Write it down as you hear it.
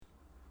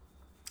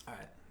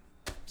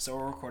So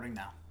we're recording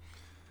now.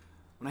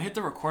 When I hit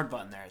the record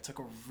button there, it took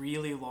a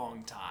really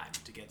long time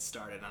to get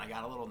started, and I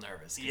got a little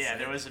nervous. Yeah,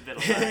 there was a bit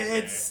of lag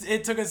there.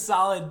 It took a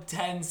solid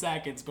 10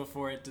 seconds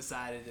before it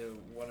decided to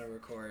want to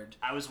record.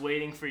 I was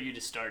waiting for you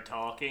to start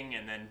talking,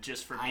 and then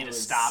just for me to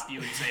stop you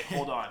and say,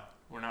 hold on,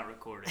 we're not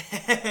recording.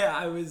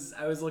 I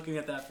was looking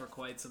at that for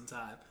quite some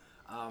time.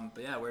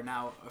 But yeah, we're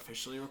now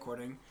officially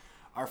recording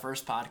our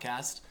first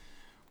podcast,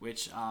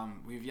 which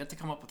we've yet to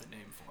come up with a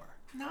name for.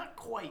 Not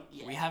quite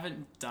yet. We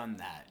haven't done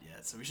that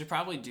yet, so we should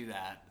probably do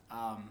that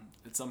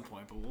at some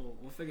point, but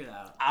we'll figure it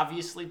out.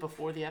 Obviously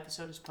before the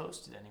episode is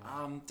posted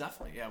anyway.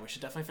 Definitely, yeah. We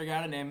should definitely figure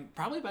out a name,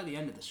 probably by the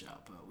end of the show,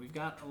 but we've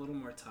got a little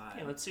more time.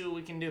 Yeah, let's see what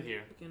we can do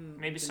here.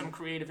 Maybe some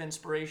creative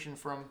inspiration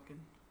from...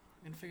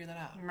 We can figure that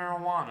out.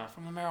 Marijuana.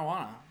 From the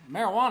marijuana.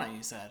 Marijuana,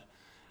 you said.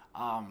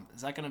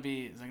 Is that gonna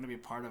be a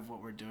part of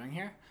what we're doing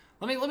here?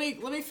 Let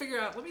me figure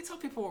out. Let me tell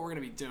people what we're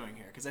gonna be doing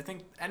here, because I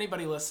think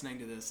anybody listening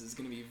to this is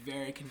gonna be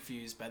very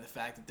confused by the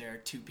fact that there are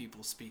two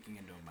people speaking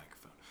into a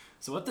microphone.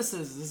 So what this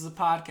is a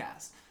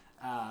podcast,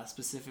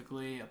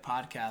 specifically a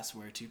podcast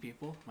where two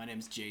people. My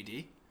name's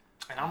JD,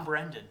 and I'm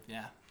Brendan.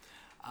 Yeah,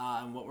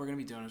 and what we're gonna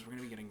be doing is we're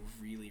gonna be getting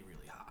really,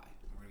 really high.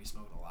 We're gonna be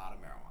smoking a lot of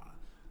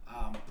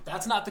marijuana. But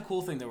that's not the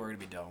cool thing that we're gonna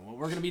be doing. What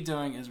we're gonna be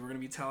doing is we're gonna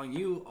be telling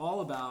you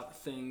all about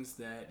things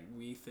that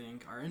we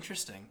think are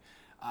interesting.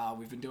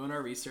 We've been doing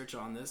our research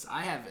on this.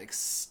 I have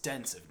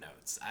extensive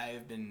notes.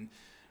 I've been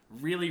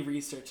really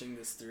researching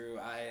this through.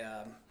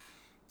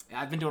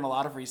 I've been doing a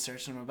lot of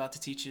research, and I'm about to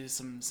teach you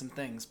some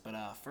things. But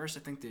first, I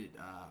think that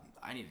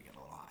I need to get a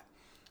little high.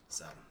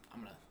 So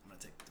I'm gonna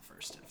take the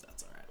first, if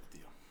that's all right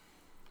with you,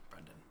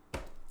 Brendan.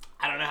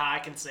 I don't know how I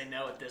can say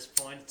no at this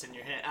point. It's in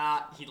your hand.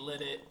 He lit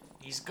it.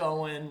 He's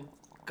going,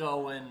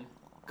 gone.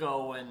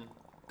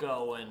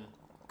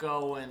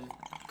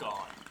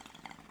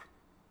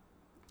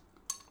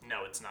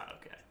 No, it's not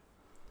okay.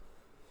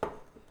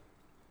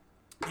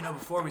 You know,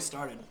 before we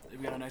started,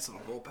 we got a nice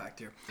little roll packed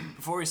here.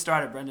 Before we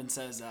started, Brendan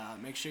says,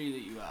 make sure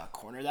that you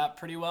corner that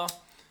pretty well,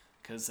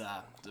 because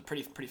it's a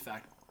pretty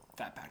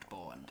fat-packed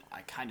bowl, and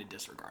I kind of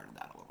disregarded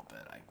that a little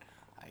bit.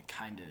 I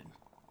kind of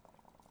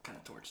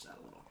torched that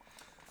a little.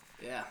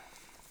 Yeah.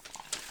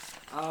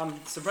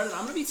 So, Brendan,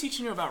 I'm going to be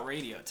teaching you about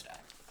radio today.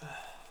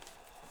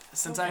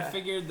 Since I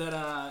figured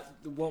that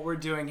what we're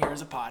doing here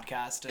is a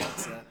podcast, and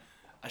it's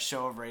a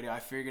show of radio, I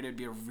figured it'd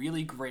be a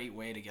really great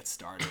way to get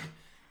started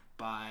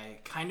by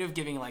kind of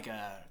giving like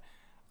a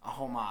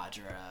homage,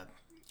 or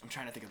I'm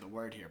trying to think of the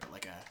word here, but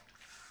like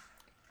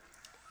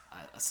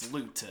a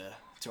salute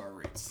to our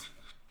roots.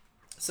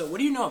 So what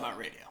do you know about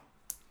radio?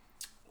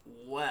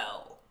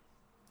 Well,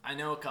 I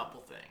know a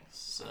couple things.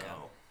 So,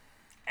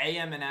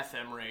 AM and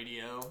FM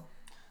radio,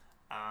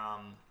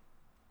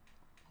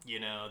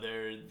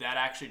 that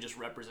actually just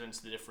represents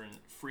the different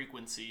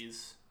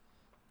frequencies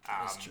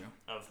That's true.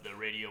 of the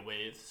radio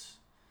waves.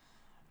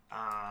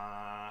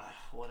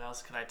 What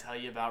else could I tell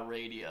you about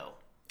radio?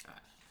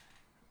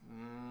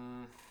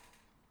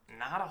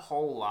 Not a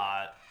whole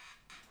lot.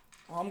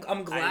 Well,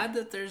 I'm glad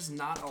that there's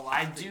not a lot.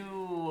 I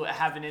do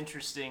have an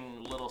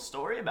interesting little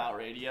story about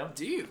radio.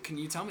 Do you? Can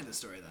you tell me the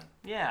story then?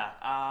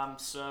 Yeah.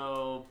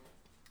 So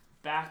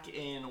back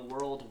in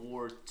World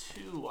War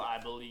II, I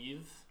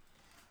believe,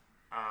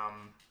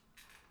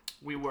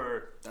 we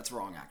were... That's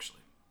wrong,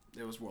 actually.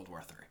 It was World War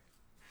III.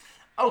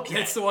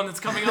 Okay. It's the one that's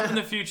coming up in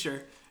the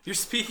future. You're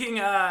speaking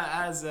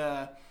as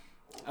a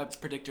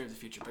predictor of the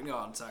future, but go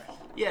on, sorry.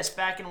 Yes,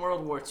 back in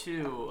World War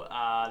II,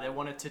 they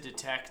wanted to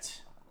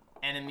detect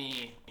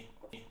enemy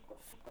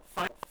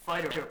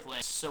fighter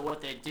planes. So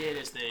what they did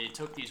is they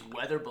took these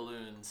weather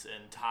balloons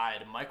and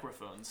tied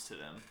microphones to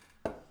them.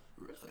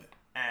 Really?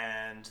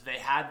 And they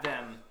had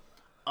them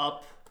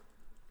up,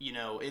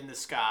 in the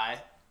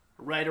sky,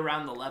 right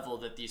around the level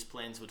that these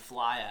planes would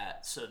fly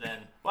at. So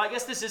then, well, I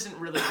guess this isn't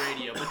really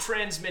radio, but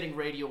transmitting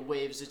radio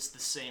waves, it's the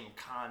same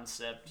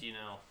concept,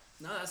 No,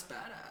 that's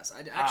badass.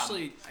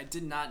 I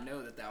did not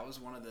know that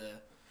was one of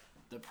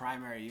the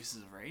primary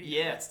uses of radio.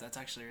 Yeah. That's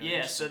actually really Yeah,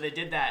 interesting. so they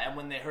did that, and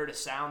when they heard a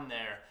sound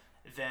there,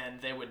 then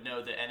they would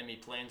know that enemy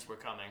planes were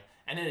coming.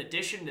 And in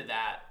addition to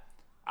that,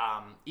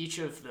 each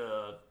of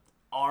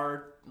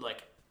our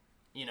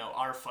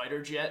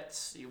fighter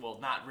jets, well,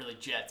 not really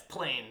jets,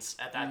 planes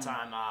at that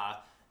time,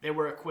 they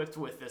were equipped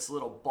with this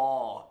little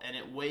ball, and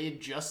it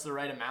weighed just the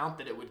right amount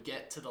that it would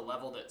get to the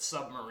level that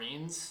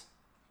submarines,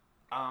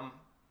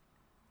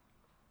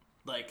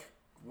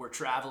 were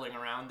traveling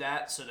around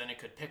at. So then it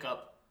could pick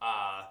up,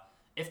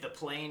 if the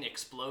plane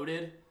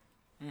exploded,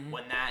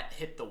 when that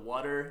hit the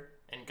water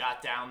and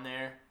got down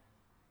there.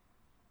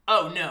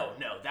 Oh, no,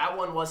 that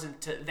one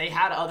wasn't. They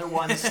had other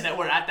ones that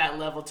were at that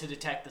level to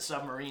detect the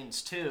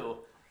submarines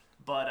too,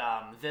 but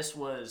this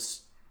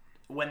was,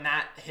 when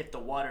that hit the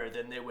water,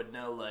 then they would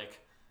know,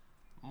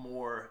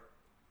 more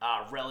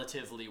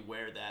relatively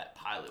where that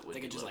pilot would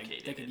be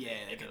located in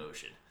the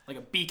ocean. Like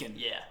a beacon.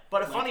 Yeah,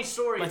 but a funny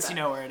story lets you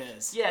know where it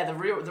is. Yeah, the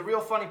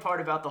real funny part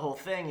about the whole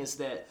thing is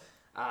that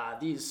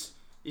these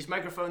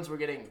microphones were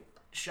getting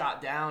shot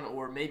down,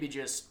 or maybe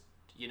just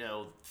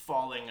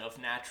falling of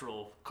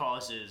natural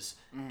causes,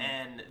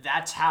 and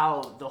that's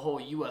how the whole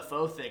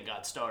UFO thing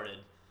got started.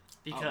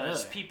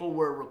 Because people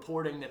were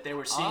reporting that they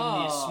were seeing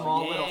these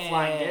small little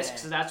flying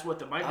discs, so that's what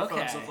the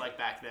microphones looked like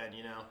back then,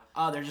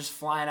 Oh, they're just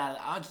flying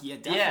out. Yeah,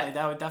 definitely. Yeah.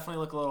 That would definitely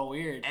look a little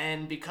weird.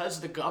 And because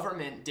the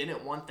government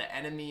didn't want the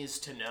enemies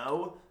to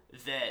know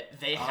that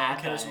they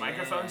had those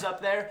microphones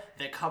up there,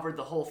 they covered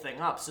the whole thing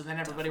up. So then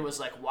everybody was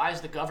like, why is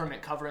the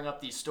government covering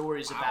up these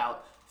stories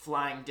about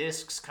flying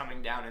discs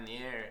coming down in the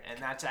air? And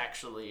that's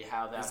actually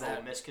how that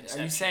whole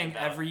misconception. Are you saying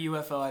every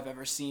UFO I've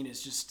ever seen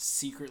is just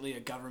secretly a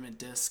government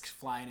disc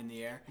flying in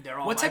the air? They're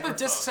all What type of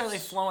discs are they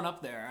flowing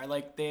up there?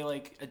 Are they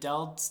like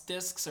Adele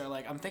discs, or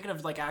I'm thinking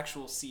of like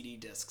actual CD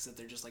discs that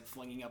they're just like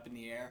flinging up in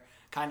the air,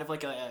 kind of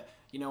like a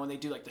when they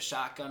do like the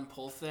shotgun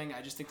pull thing.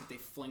 I just think that they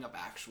fling up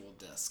actual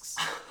discs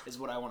is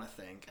what I want to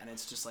think, and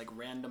it's just like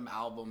random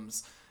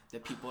albums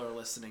that people are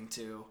listening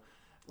to.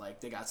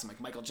 Like, they got some,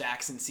 like, Michael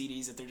Jackson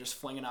CDs that they're just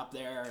flinging up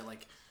there, or,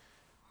 like,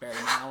 Barry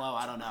Manilow,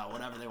 I don't know,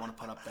 whatever they want to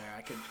put up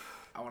there.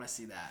 I want to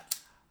see that.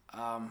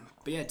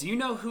 But, yeah, do you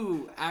know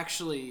who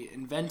actually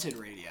invented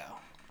radio?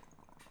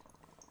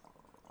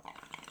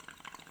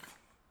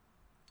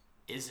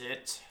 Is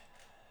it?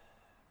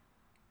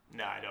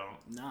 No, I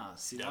don't. No,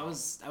 see, that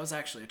was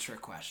actually a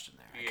trick question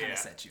there. I kind of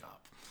set you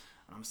up.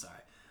 I'm sorry.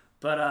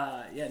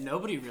 But,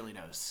 nobody really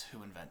knows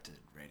who invented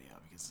radio,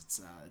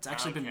 because it's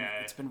actually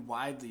been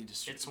widely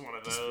distributed. It's one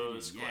of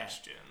those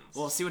questions.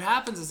 Well, see, what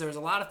happens is there's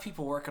a lot of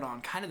people working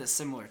on kind of the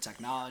similar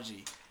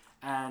technology,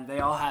 and they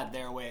all had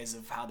their ways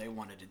of how they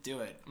wanted to do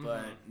it,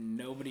 but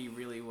nobody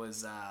really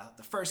was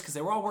the first, because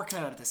they were all working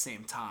on it at the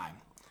same time.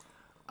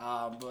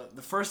 But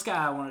the first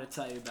guy I wanted to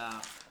tell you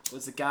about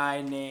was a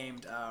guy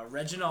named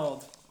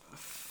Reginald.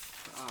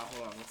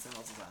 Hold on, what's the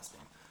hell's his last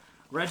name?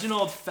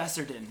 Reginald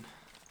Fessenden,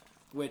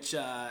 which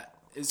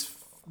is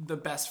the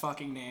best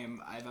fucking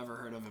name I've ever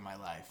heard of in my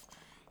life.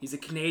 He's a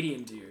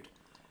Canadian dude.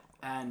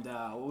 And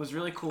what was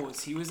really cool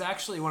is he was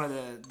actually one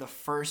of the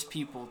first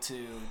people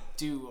to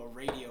do a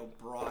radio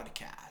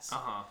broadcast.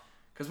 Uh-huh.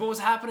 Because what was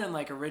happening,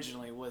 like,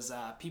 originally was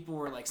people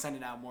were, like,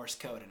 sending out Morse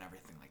code and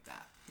everything like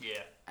that.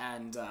 Yeah.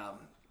 And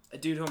a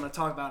dude who I'm going to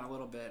talk about in a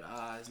little bit,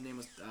 his name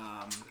was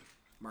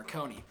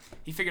Marconi.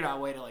 He figured out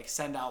a way to, like,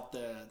 send out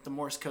the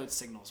Morse code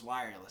signals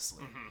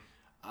wirelessly.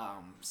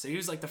 So he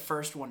was, like, the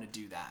first one to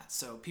do that.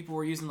 So people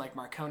were using, like,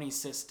 Marconi's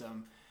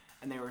system,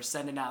 and they were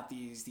sending out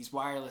these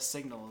wireless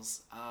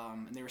signals,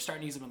 and they were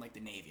starting to use them in, like, the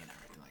Navy and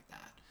everything like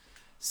that.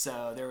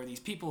 So there were these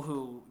people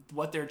who,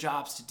 what their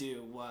jobs to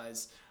do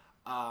was,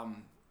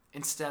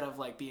 instead of,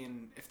 like,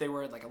 if they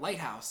were at, like, a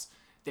lighthouse,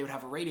 they would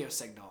have a radio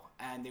signal,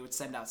 and they would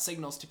send out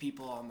signals to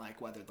people on, like,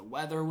 whether the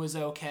weather was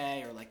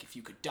okay, or, like, if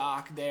you could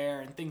dock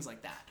there, and things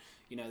like that.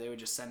 They would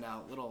just send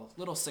out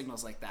little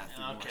signals like that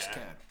through Morse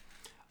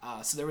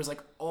code. So there was,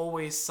 like,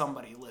 always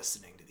somebody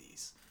listening to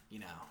these,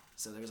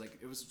 So there was, like,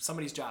 it was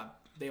somebody's job.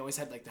 They always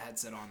had, like, the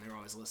headset on. They were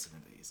always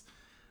listening to these.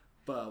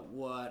 But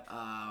what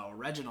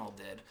Reginald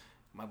did,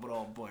 my good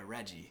old boy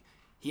Reggie,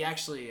 he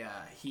actually,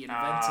 he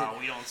invented...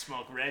 we don't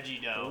smoke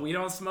Reggie, though. We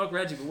don't smoke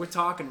Reggie, but we're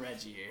talking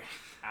Reggie here.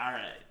 All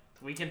right.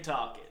 We can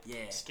talk it.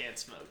 Yeah. Just can't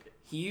smoke it.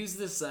 He used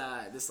this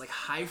like,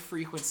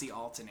 high-frequency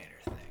alternator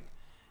thing.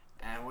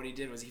 And what he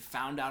did was he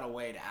found out a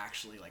way to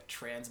actually, like,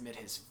 transmit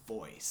his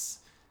voice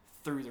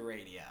through the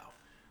radio,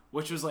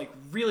 which was, like,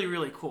 really,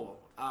 really cool.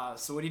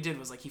 So what he did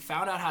was, like, he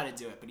found out how to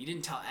do it, but he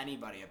didn't tell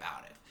anybody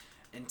about it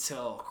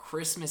until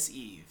Christmas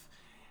Eve.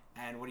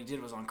 And what he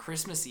did was on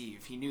Christmas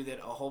Eve, he knew that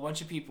a whole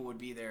bunch of people would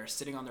be there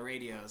sitting on the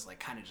radios, like,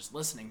 kind of just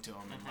listening to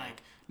him and,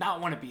 like, not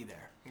want to be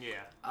there.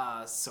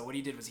 Yeah. So what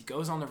he did was he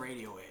goes on the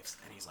radio waves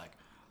and he's like,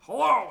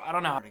 hello! I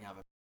don't know how to of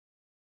it.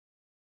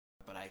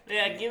 But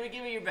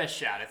give me your best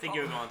shot. I think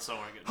you're going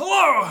somewhere good.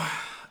 Hello!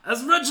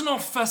 As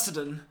Reginald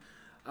Fessenden.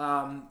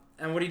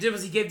 And what he did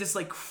was he gave this,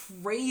 like,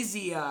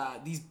 crazy,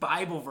 these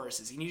Bible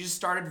verses. And he just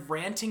started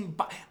ranting,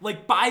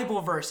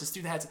 Bible verses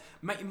through the heads.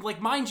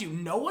 Like, mind you,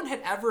 no one had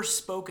ever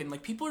spoken.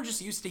 Like, people are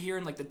just used to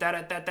hearing, like, the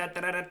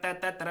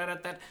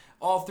da-da-da-da-da-da-da-da-da-da-da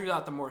all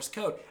throughout the Morse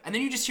code. And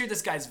then you just hear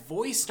this guy's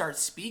voice start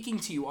speaking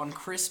to you on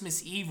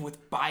Christmas Eve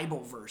with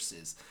Bible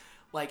verses.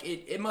 Like,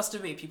 it must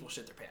have made people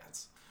shit their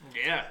pants.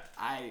 Yeah.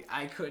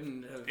 I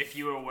couldn't have... If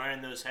you were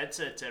wearing those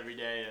headsets every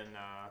day and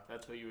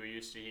that's what you were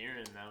used to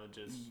hearing, that would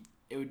just...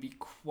 It would be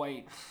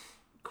quite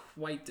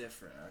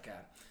different. Okay.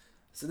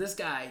 So this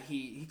guy,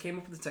 he came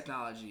up with the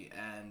technology,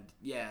 and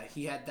yeah,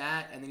 he had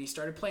that, and then he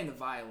started playing the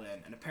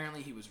violin, and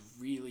apparently he was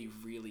really,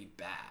 really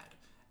bad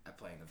at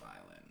playing the violin.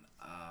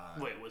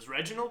 Wait, was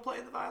Reginald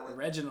playing the violin?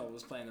 Reginald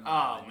was playing the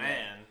violin. Oh, man.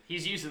 Yeah.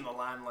 He's using the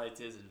limelight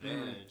to his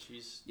advantage.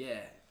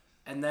 Yeah.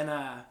 And then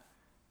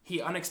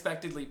he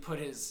unexpectedly put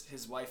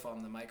his wife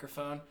on the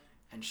microphone,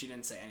 and she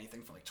didn't say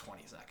anything for like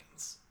 20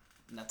 seconds.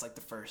 And that's like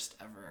the first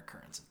ever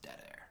occurrence of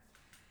dead air.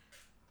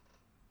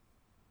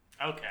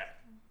 Okay.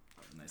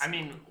 Nice. I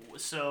mean,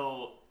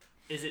 so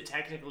is it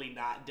technically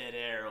not dead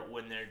air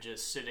when they're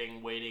just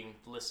sitting, waiting,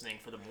 listening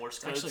for the Morse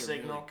code signal? Actually,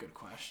 a really good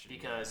question.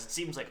 Because it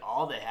seems like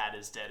all they had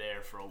is dead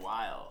air for a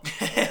while.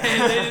 They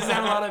just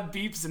had a lot of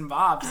beeps and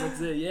bops. That's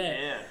it.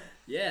 Yeah.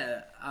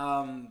 Yeah.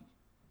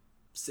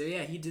 So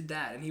yeah, he did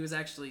that, and he was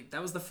actually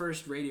that was the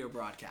first radio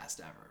broadcast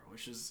ever,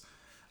 which is,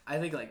 I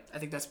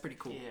think that's pretty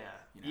cool.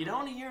 Yeah. You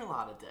don't hear a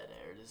lot of dead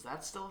air. Is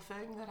that still a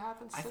thing that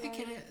happens today? I think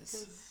it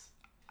is.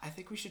 I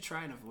think we should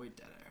try and avoid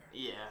dead air.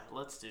 Yeah,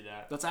 let's do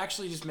that. Let's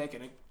actually just make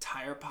an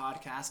entire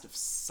podcast of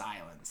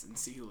silence and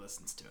see who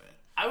listens to it.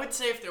 I would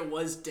say if there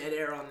was dead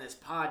air on this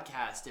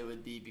podcast, it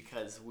would be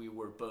because we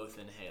were both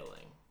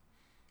inhaling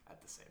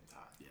at the same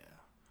time. Yeah.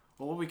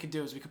 Well, what we could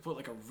do is we could put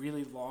like a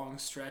really long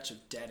stretch of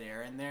dead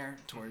air in there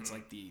towards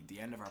like the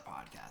end of our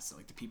podcast. So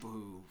like the people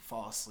who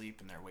fall asleep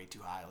and they're way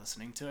too high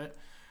listening to it,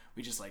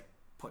 we just like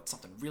put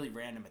something really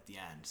random at the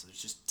end. So there's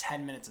just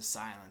 10 minutes of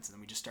silence, and then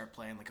we just start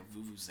playing like a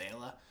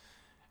vuvuzela.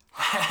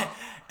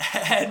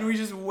 And we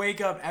just wake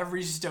up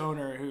every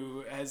stoner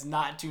who has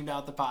not tuned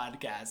out the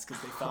podcast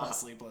because they fell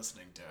asleep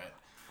listening to it.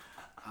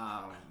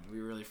 We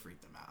really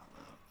freak them out,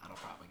 though. That'll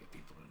probably get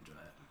people to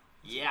enjoy it.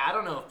 Yeah, I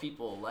don't know if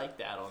people like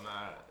that or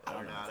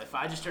not. If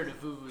I just heard a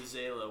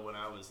vuvuzela when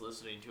I was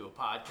listening to a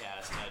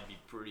podcast, I'd be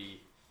pretty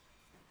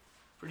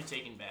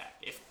taken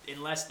back.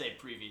 Unless they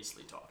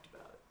previously talked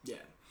about it.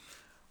 Yeah.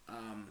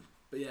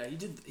 But yeah, he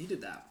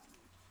did that,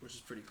 which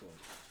is pretty cool.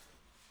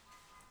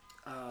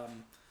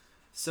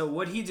 So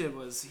what he did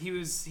was he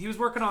was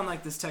working on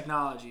like this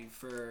technology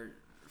for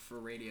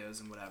radios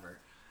and whatever.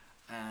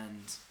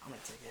 And I'm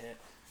gonna take a hit.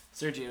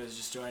 Sergio has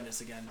just joined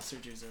us again.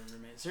 Sergio's our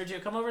roommate.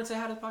 Sergio, come over and say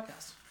hi to the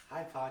podcast.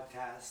 Hi,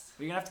 podcast.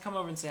 You're gonna have to come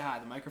over and say hi.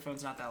 The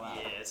microphone's not that loud.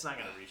 Yeah, it's not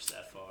gonna reach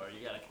that far.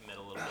 You gotta commit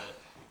a little bit.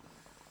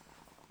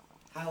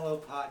 Hello,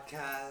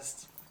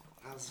 podcast.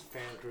 How's the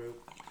fan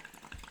group?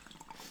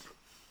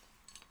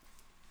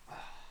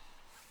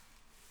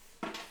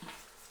 What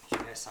are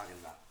you guys talking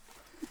about?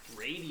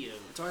 Radio.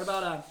 We're talking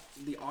about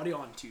the audio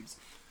on tubes.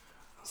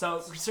 So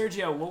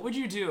Sergio, what would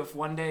you do if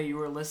one day you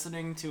were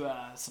listening to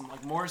some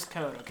like Morse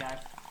code, okay,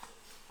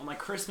 on like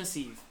Christmas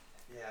Eve?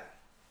 Yeah.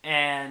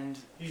 And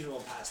Usual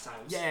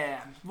pastimes.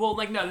 yeah, well,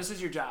 like no, this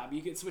is your job.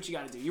 It's what you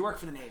got to do. You work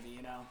for the Navy,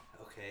 you know.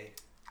 Okay.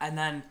 And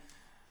then,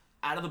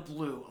 out of the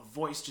blue, a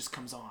voice just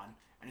comes on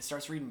and it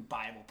starts reading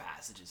Bible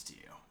passages to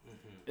you.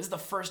 Mm-hmm. This is the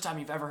first time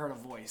you've ever heard a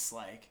voice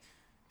like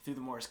through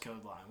the Morse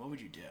code line. What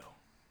would you do?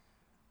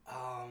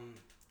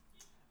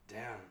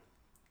 Damn.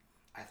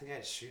 I think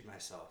I'd shoot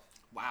myself.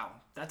 Wow,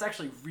 that's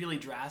actually really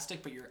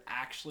drastic, but you're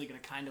actually gonna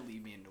kind of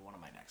lead me into one of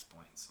my next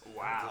points.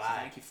 Wow. So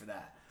thank you for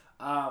that.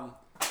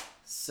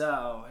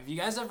 So have you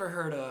guys ever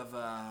heard of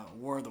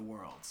War of the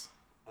Worlds?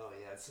 Oh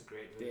yeah, it's a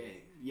great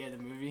movie. The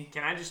movie.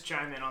 Can I just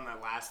chime in on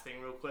that last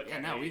thing real quick? Yeah,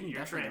 no, we can You're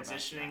definitely go back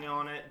to transitioning that.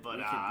 on it, but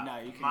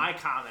You can- my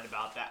comment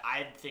about that,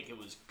 I think it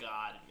was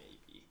God, maybe.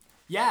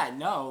 Yeah,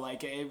 no,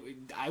 like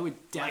I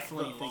would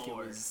definitely Like the think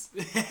Lord. it was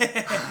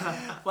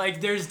like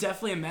there's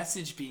definitely a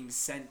message being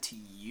sent to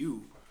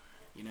you,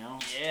 you know?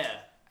 Yeah.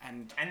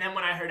 And And then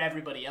when I heard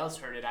everybody else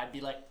heard it, I'd be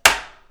like,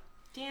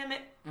 damn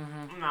it.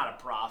 I'm not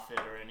a prophet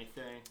or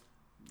anything.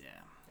 yeah.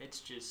 It's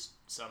just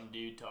some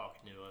dude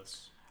talking to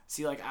us.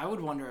 See, like I would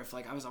wonder if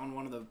like I was on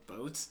one of the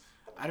boats,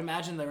 I'd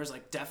imagine there was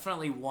like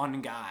definitely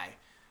one guy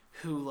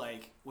who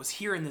like was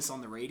hearing this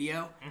on the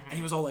radio and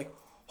he was all like,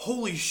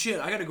 holy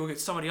shit, I gotta go get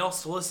somebody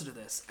else to listen to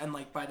this. And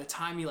like by the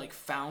time he like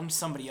found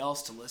somebody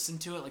else to listen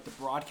to it, like the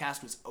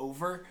broadcast was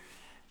over.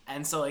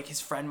 And so like his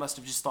friend must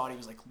have just thought he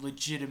was like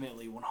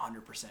legitimately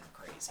 100%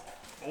 crazy.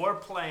 Or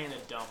playing a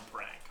dumb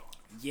prank on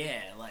him.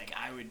 Yeah, like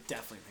I would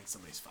definitely think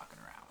somebody's fucking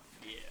around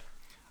with me.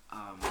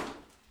 Yeah.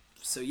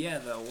 So yeah,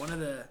 though, one of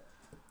the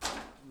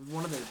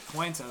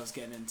points I was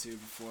getting into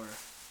before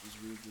was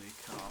rudely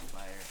cut off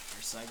by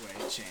your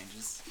segue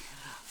changes.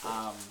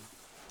 But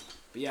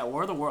yeah,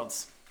 War of the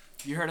Worlds.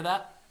 You heard of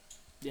that?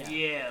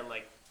 Yeah,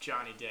 like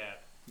Johnny Depp.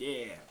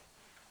 Yeah.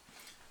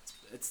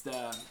 It's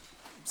the...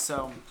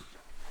 So,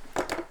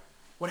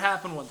 what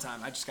happened one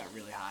time, I just got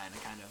really high and I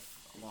kind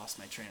of lost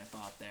my train of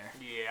thought there.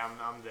 Yeah,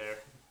 I'm there.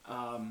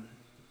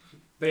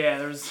 But yeah,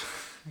 there's...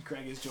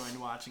 Greg has joined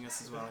watching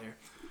us as well here.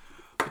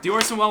 But the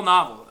Orson Welles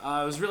novel,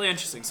 it was really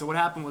interesting. So what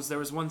happened was there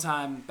was one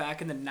time,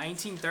 back in the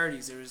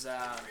 1930s,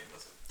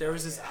 there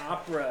was this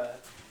opera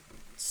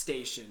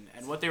station,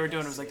 and what they were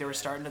doing was like they were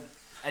starting to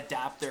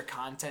adapt their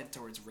content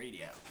towards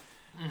radio.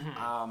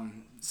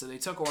 So they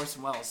took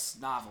Orson Welles'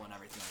 novel and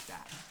everything like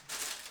that,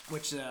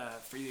 which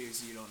for you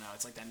don't know,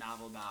 it's like that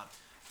novel about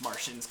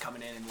Martians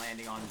coming in and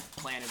landing on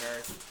planet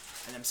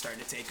Earth and them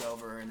starting to take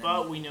over. And then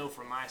But we know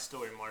from my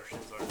story,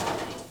 Martians are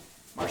real.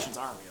 Martians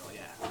aren't real,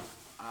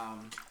 yeah.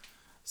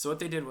 So what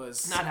they did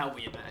was... Not how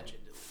we imagined,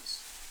 at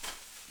least.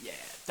 Yeah,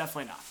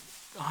 definitely not.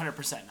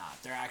 100%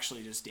 not. They're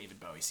actually just David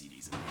Bowie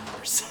CDs in the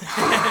universe.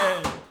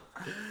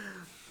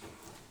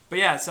 But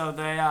yeah, so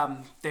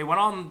they went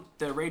on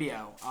the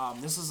radio.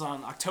 This was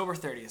on October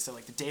 30th, so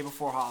like the day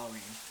before Halloween.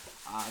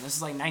 This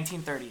is like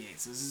 1938,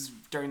 so this is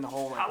during the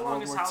whole like, How long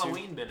World has War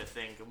Halloween II. been a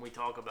thing? Can we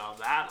talk about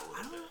that a I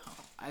little don't bit? know.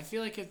 I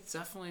feel like it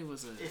definitely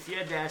was a... If you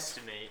had to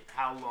estimate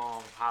how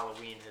long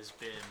Halloween has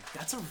been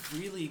That's a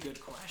really good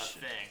a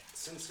question. thing.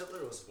 Since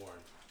Hitler was born.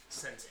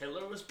 Since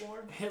Hitler was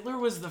born? Hitler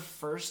was the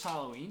first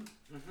Halloween?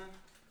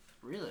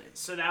 Really?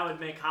 So that would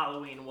make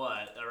Halloween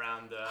what?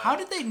 Around How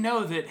did they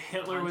know that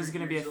Hitler was 100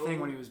 going to be a years thing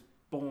old? when he was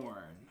born?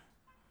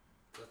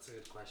 That's a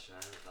good question.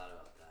 I never thought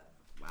about that.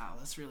 Wow,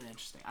 that's really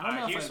interesting. I don't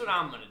know here's if what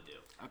I'm gonna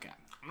do. Okay,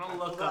 I'm gonna I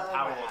look pull up out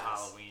how my old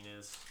ass. Halloween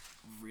is.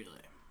 really?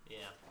 Yeah.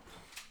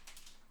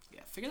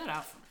 Yeah, figure that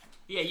out for me.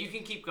 Yeah, you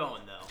can keep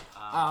going though.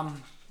 I'll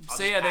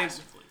so yeah,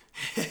 passively.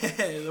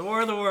 the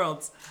War of the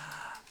Worlds.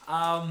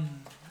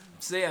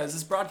 So yeah, it was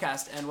this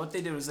broadcast, and what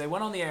they did was they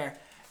went on the air,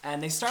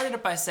 and they started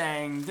it by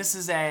saying, "This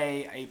is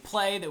a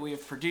play that we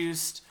have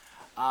produced.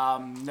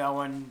 No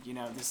one,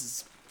 this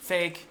is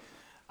fake.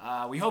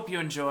 We hope you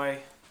enjoy.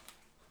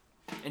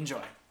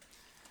 Enjoy."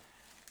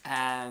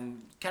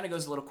 And kind of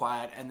goes a little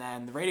quiet, and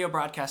then the radio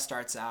broadcast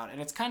starts out, and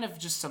it's kind of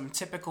just some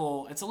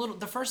typical.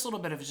 The first little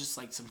bit of it is just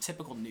like some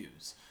typical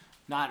news,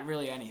 not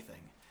really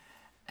anything.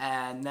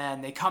 And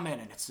then they come in,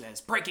 and it says,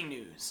 "Breaking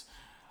news: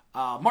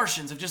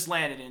 Martians have just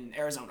landed in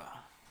Arizona."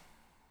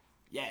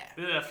 Yeah.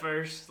 The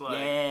first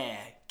Yeah,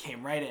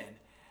 came right in,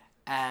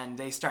 and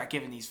they start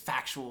giving these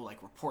factual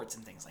reports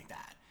and things like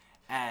that.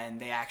 And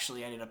they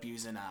actually ended up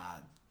using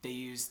they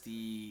used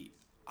the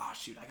I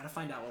gotta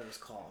find out what it was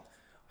called,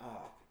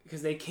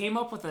 because they came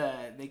up with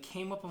a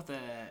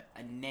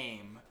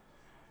name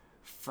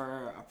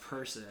for a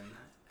person,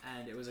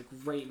 and it was a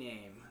great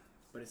name,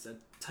 but it's a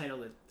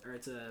title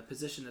it's a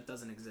position that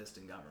doesn't exist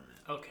in government.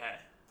 Okay.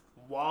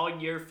 While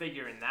you're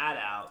figuring that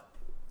out,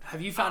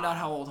 Have you found out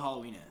how old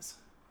Halloween is?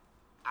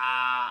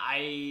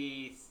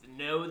 I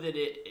know that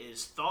it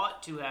is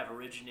thought to have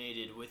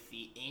originated with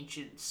the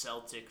ancient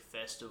Celtic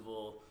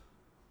festival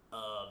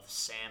of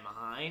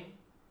Samhain.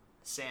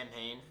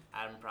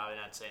 I'm probably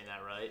not saying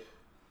that right.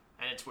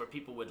 And it's where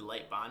people would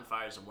light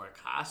bonfires and wear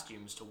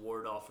costumes to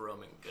ward off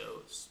Roman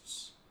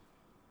ghosts.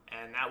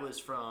 And that was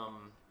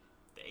from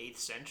the 8th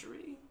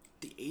century?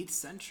 The 8th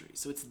century,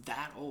 so it's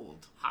that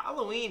old.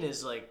 Halloween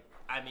is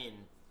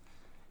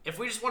if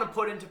we just want to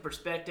put into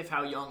perspective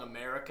how young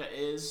America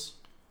is,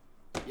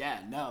 Yeah,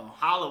 no.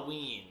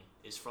 Halloween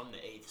is from the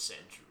 8th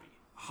century.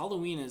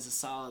 Halloween is a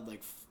solid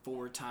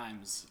 4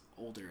 times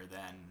older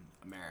than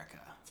America.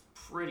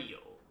 Pretty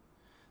old.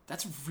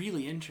 That's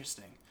really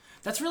interesting.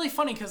 That's really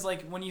funny because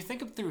when you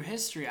think of through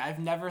history, I've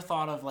never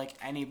thought of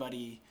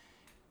anybody.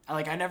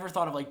 I never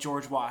thought of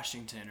George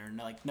Washington or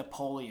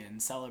Napoleon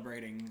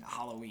celebrating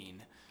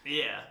Halloween.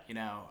 Yeah.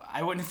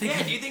 I wouldn't think.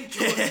 Yeah, do you think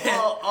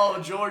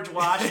George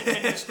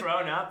Washington is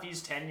grown up?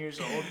 He's 10 years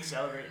old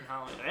celebrating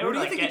Halloween. They What were do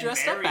you think he getting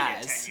dressed up married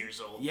at as? 10 years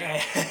old.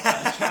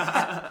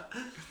 Yeah.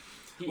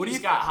 What do you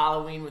got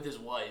Halloween with his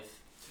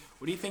wife?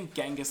 What do you think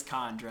Genghis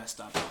Khan dressed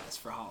up as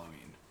for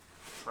Halloween?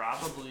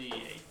 Probably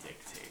a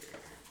dictator.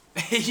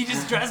 He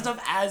just dressed up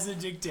as a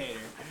dictator.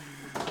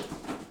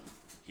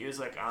 He was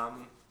like,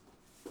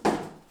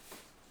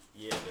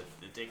 yeah,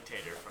 the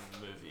dictator from the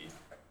movie,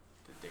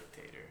 The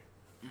Dictator.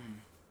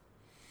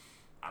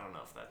 I don't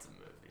know if that's a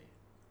movie.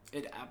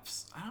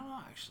 I don't know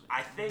actually.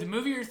 I think the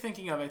movie you're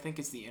thinking of,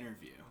 is The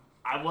Interview.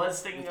 I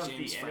was thinking With of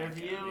James The Franco,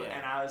 Interview, yeah.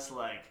 and I was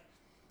like,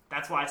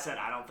 that's why I said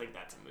I don't think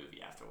that's a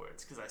movie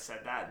afterwards, because I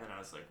said that, and then I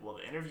was like, well,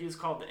 The Interview is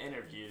called The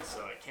Interview,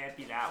 so it can't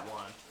be that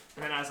one.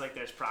 And then I was like,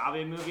 there's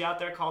probably a movie out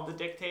there called The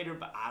Dictator,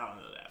 but I don't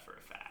know that for a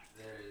fact.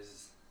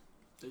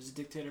 There's a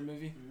dictator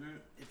movie?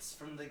 It's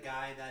from the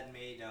guy that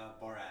made Borat.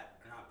 Or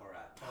not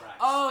Borat. Borat.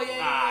 Oh,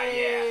 yeah.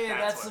 yeah,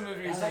 That's that's the what movie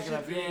it you're is. thinking of.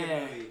 Actually a pretty good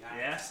Yeah. movie, I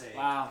Yeah? have to say.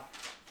 Wow.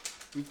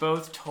 We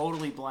both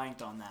totally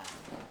blanked on that.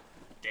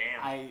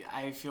 Damn.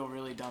 I feel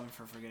really dumb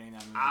for forgetting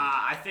that movie.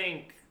 I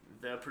think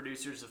the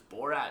producers of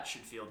Borat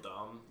should feel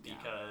dumb Yeah.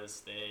 because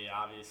they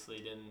obviously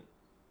didn't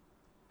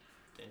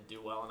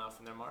do well enough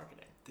in their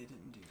marketing. They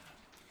didn't do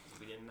that.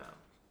 We didn't know.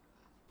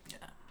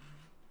 Yeah.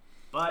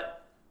 But,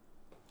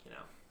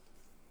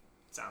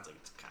 sounds like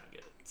it's kind of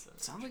good. So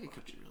Sounds like it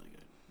could be really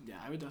good. Yeah,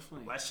 I would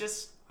definitely. let's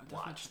just I'd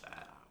definitely watch check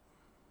that.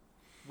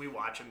 We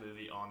watch a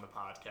movie on the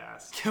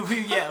podcast. Can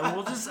we? Yeah,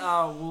 we'll just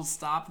we'll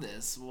stop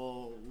this.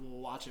 We'll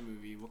watch a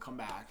movie. We'll come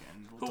back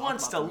and we'll Who talk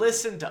wants about to the movie.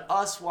 listen to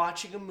us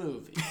watching a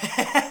movie?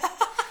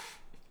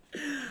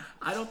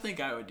 I don't think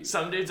I would do.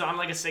 Some dude's on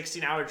a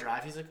 16-hour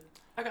drive. He's like,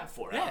 I got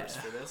 4 Yeah. hours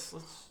for this.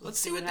 Let's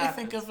see what they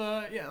think of.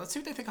 Let's see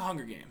what they think of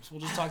Hunger Games.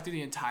 We'll just talk through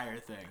the entire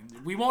thing.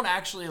 We won't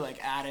actually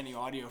add any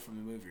audio from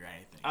the movie or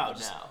anything. Oh, We'll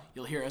just- no.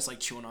 You'll hear us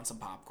chewing on some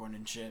popcorn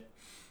and shit.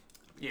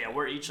 Yeah,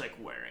 we're each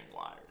wearing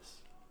wires.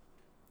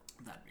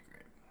 That'd be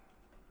great.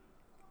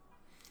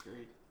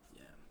 Great.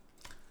 Yeah.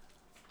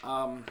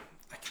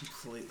 I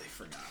completely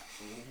forgot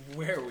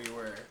where we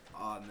were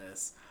on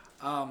this.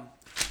 But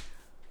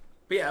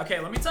yeah, okay,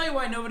 let me tell you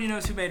why nobody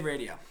knows who made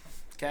radio.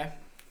 Okay?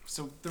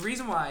 So the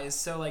reason why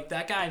is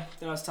that guy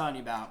that I was telling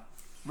you about,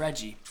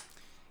 Reggie,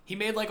 he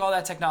made all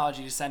that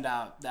technology to send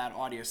out that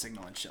audio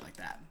signal and shit like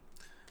that.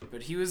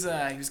 But he was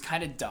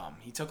kind of dumb.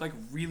 He took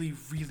really,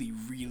 really,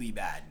 really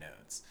bad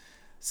notes.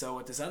 So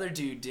what this other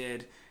dude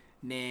did,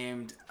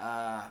 named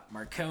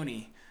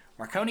Marconi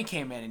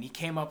came in and he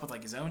came up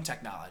with his own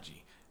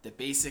technology that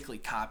basically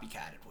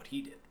copycatted what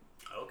he did.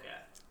 Okay.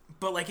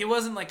 But it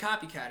wasn't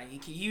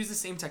copycatting. He used the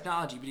same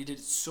technology, but he did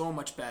it so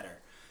much better.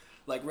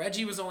 Like,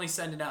 Reggie was only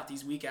sending out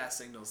these weak-ass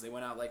signals. They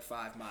went out, like,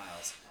 5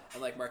 miles.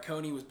 And, like,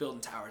 Marconi was building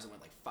towers that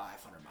went, like,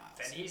 500 miles.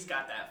 And he's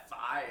got that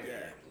fire.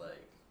 Yeah.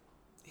 Like,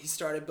 He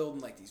started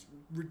building, like, these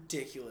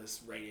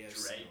ridiculous radio Dre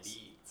signals.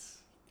 Beats.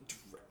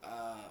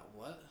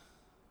 What?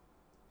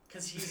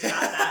 Because he's got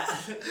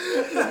that.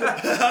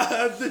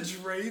 The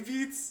Dre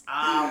Beats?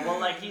 Well,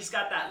 like, he's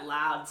got that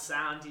loud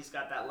sound. He's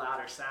got that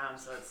louder sound.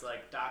 So it's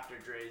like Dr.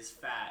 Dre's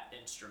fat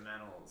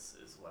instrumentals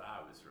is what I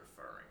was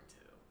referring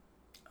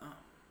to. Oh.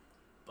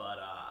 But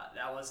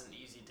that wasn't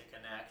easy to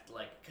connect.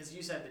 Like, because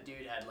you said the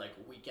dude had, like,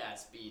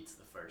 weak-ass beats,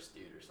 the first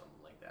dude, or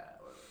something like that.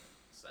 Or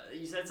so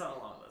you said something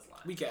along those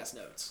lines. Weak-ass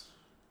notes.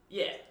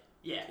 Yeah.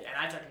 And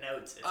I took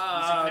notes. It's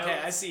Oh, music okay,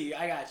 notes. I see.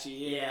 I got you.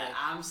 Yeah.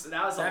 That was a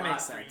That lot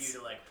makes for sense. you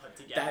to, like, put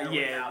together That,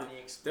 without me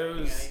explaining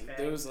anything.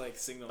 those, like,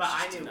 signals But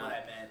I just knew do what not.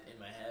 I meant in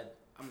my head.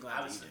 I'm glad I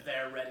that was you did.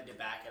 there ready to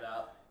back it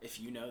up. If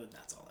you know, then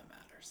that's all that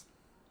matters.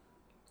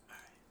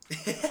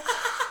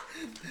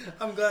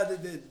 I'm glad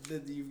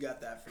that you've got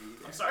that for you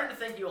there. I'm starting to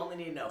think you only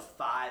need to know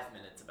 5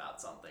 minutes about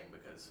something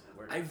because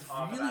we're I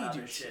talking really about do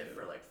other shit too.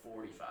 for like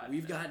 45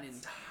 We've minutes. gotten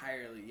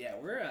entirely. Yeah,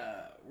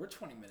 we're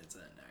 20 minutes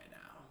in right now.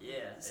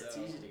 Yeah, it's So,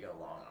 easy to go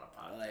long on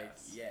a podcast. Like,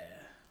 yeah.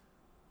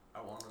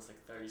 Our one was like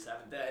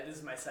 37. This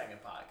is my second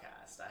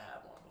podcast. I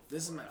had one before.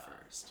 This is my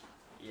first.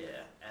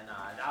 Yeah, and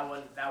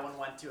that one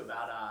went to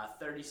about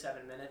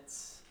 37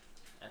 minutes,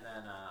 and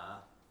then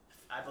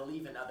I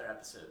believe another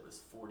episode was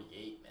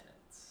 48 minutes.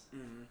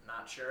 Mm-hmm.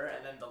 Not sure,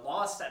 and then the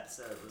Lost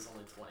episode was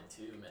only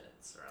 22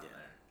 minutes around Yeah.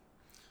 there.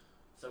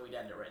 So we'd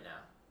end it right now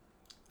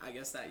I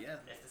guess that, yeah.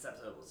 if this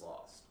episode was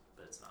lost,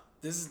 but it's not.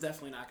 This is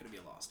definitely not going to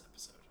be a lost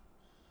episode.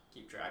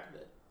 Keep track of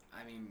it.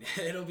 I mean,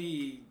 it'll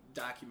be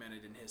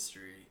documented in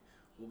history.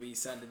 We'll be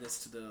sending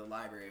this to the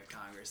Library of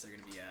Congress. They're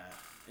going to be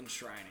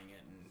enshrining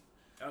it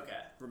and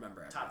Okay.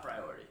 remember everything. Top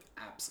priority.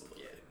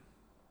 Absolutely.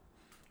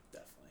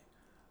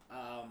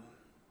 Definitely.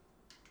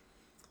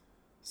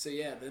 So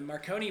yeah, then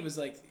Marconi was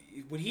like,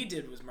 what he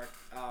did was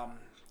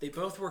they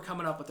both were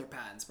coming up with their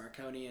patents,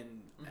 Marconi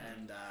and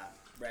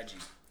Reggie,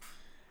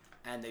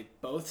 and they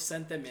both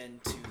sent them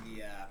into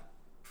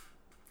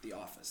the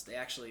office. They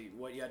actually,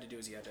 what you had to do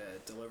is you had to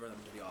deliver them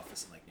to the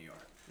office in like New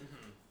York,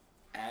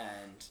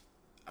 and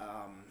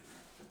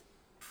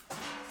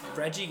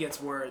Reggie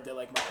gets word that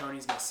like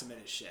Marconi's gonna submit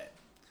his shit.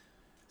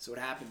 So what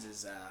happens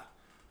is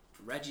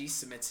Reggie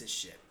submits his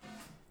shit,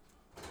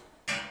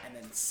 and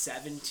then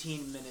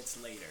 17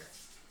 minutes later,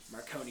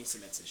 Marconi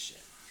submits his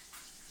shit.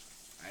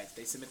 Alright,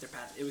 they submit their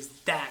patent. It was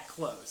that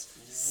close.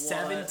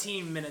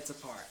 17 minutes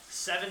apart.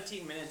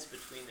 17 minutes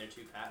between their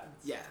two patents.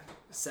 Yeah,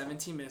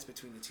 17 minutes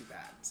between the two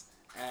patents.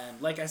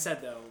 And like I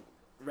said though,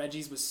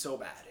 Reggie's was so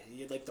bad.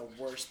 He had like the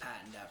worst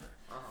patent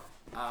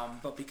ever.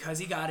 But because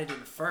he got it in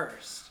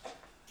first,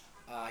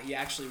 he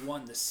actually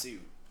won the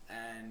suit.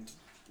 And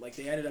like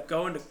they ended up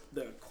going to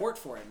the court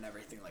for it and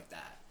everything like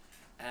that.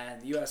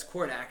 And the U.S.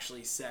 court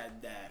actually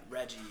said that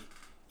Reggie,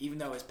 even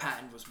though his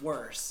patent was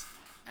worse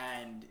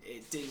and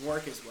it didn't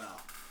work as well,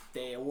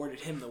 they awarded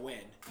him the win.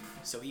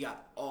 So he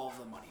got all of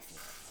the money for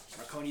it.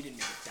 Marconi didn't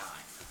make a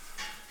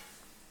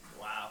dime.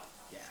 Wow.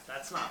 Yeah.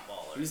 That's not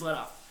baller. He was let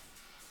off.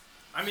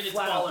 I mean, it's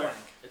flat out baller. blank.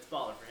 It's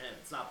baller for him.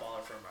 It's not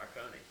baller for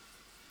Marconi.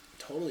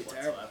 Totally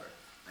terrible. Whatsoever.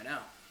 I know.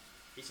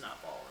 He's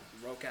not balling.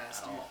 Broke ass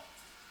At dude. all.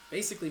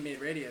 Basically made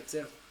radio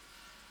too.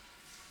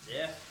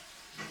 Yeah.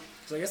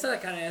 So I guess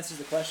that kind of answers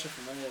the question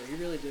from earlier. He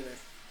really did it.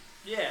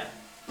 Yeah.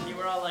 You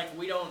were all like,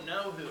 we don't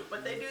know who.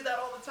 But they do that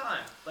all the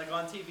time. Like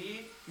on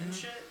TV and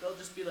shit, they'll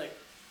just be like,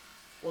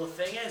 well, the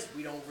thing is,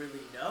 we don't really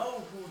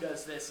know who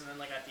does this. And then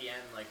like at the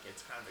end, like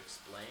it's kind of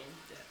explained.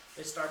 Yeah.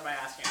 They start by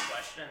asking a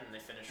question and they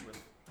finish with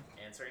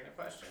answering the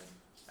question.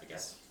 I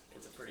guess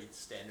it's a pretty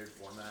standard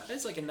format.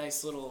 It's like a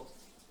nice little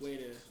way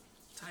to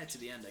tie it to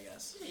the end, I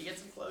guess. Yeah, you get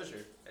some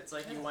closure. It's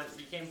like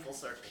you came full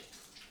circle.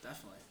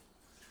 Definitely.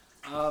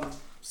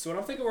 So what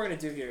I'm thinking we're going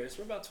to do here is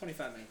we're about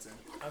 25 minutes in.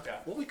 Okay.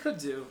 What we could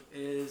do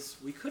is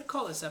we could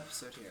call this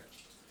episode here.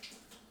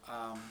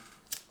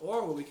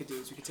 Or what we could do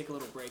is we could take a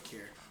little break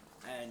here.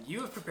 And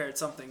you have prepared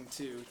something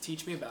to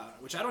teach me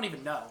about, which I don't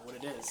even know what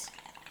it is.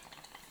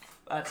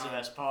 That's the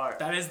best part.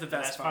 That is the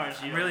best part. is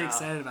you I'm don't really know.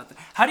 excited about that.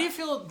 How do you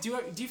feel?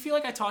 Do you feel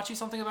like I taught you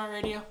something about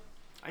radio?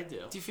 I do.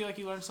 Do you feel like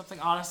you learned something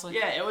honestly?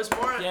 Yeah, it was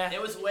more. Yeah.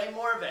 It was way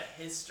more of a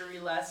history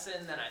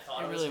lesson than I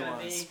thought It it was really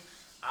gonna was. be.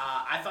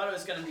 I thought it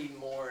was gonna be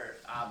more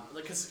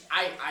because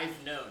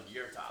I've known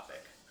your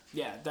topic.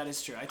 Yeah, that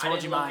is true. I I told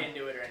didn't you look mine.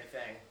 into it or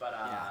anything, but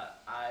Yeah.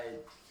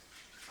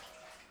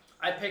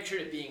 I pictured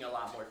it being a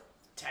lot more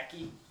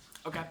techie.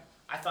 Okay.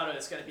 I thought it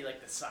was going to be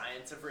like the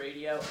science of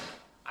radio.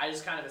 I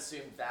just kind of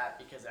assumed that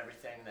because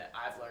everything that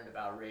I've learned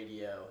about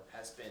radio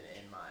has been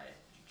in my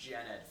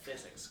gen ed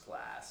physics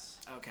class.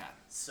 Okay.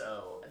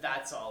 So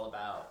that's all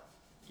about,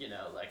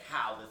 like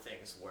how the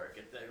things work.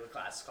 The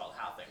class is called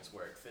How Things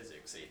Work,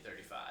 Physics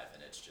 835,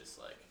 and it's just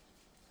like,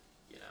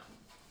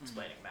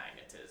 explaining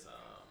magnetism.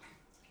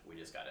 We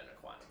just got into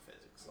quantum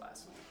physics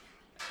last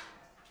week.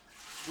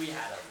 We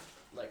had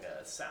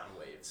a sound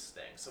waves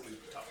thing, so we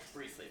talked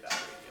briefly about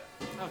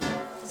radio.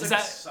 Okay. It's Is like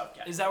that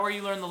a subcategory. is that where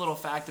you learned the little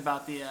fact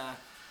about the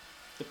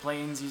The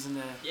planes using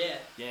the... Yeah.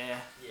 Yeah.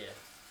 Yeah.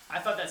 I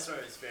thought that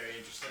story was very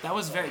interesting. That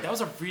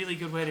was a really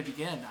good way to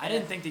begin. I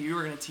didn't think that you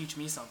were going to teach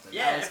me something.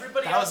 Yeah,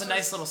 that was a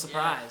nice little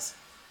surprise.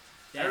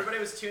 Yeah. Everybody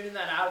was tuning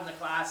that out in the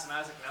class, and I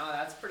was like, no,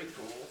 that's pretty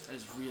cool. That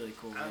is really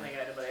cool. I don't think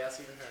anybody else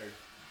even heard.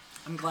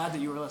 I'm glad that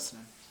you were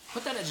listening.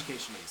 Put that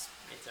education ease.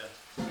 Me too.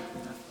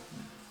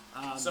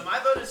 So my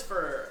vote is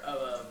for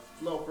a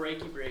little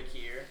break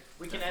here.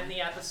 We can end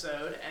the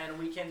episode, and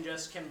we can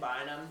just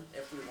combine them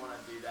if we want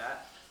to do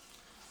that.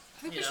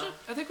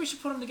 I think we should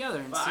put them together.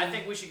 And but see. I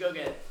think we should go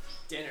get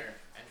dinner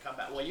and come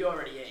back. Well, you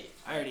already ate.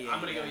 I already ate.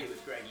 I'm gonna go eat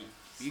with Greggy.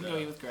 You can go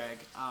eat with Greg.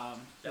 I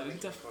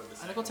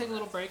think we'll take a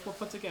little break. We'll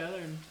put together,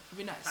 and it'll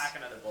be nice. Pack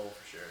another bowl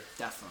for sure.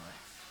 Definitely.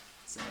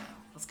 So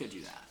let's go do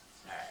that.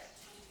 All right.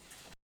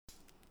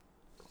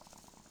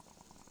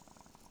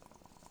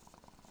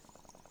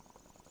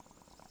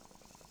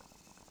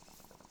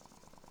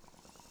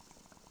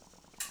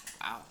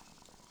 Wow.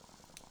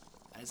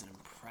 That is an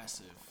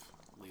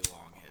impressively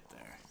long hit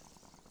there.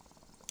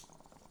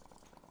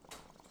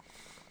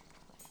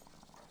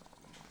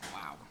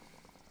 Wow.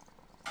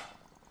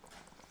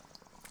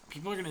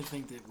 People are gonna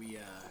think that we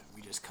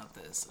just cut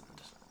this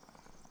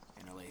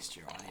and interlaced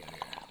your audio here.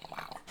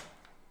 Wow.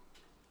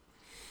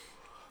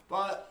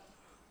 But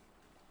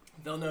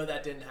they'll know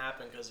that didn't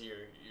happen because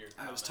you're.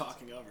 I was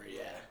talking over it.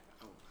 Yeah.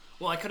 Oh.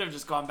 Well, I could have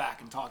just gone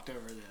back and talked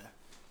over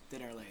the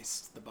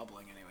interlace, the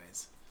bubbling,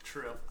 anyways.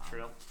 True.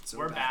 So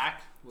we're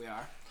back. We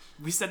are.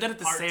 We said that at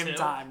the Part same 2.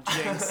 time.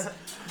 Jinx.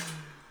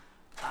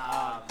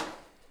 I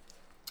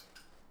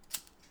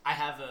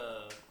have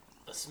a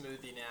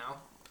smoothie now,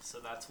 so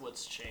that's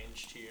what's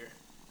changed here.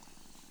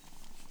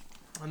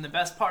 And the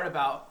best part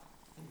about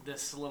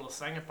this little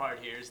second part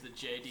here is that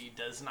JD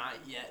does not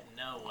yet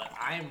know what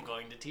I am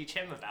going to teach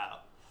him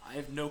about. I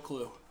have no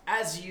clue.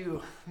 As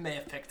you may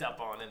have picked up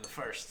on in the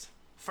first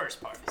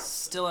part.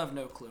 Still have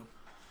no clue.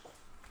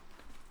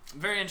 I'm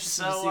very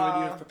interested to see what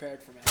you have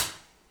prepared for me.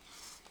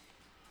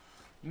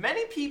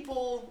 Many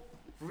people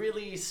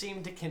really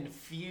seem to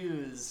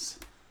confuse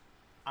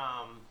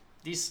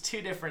these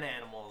two different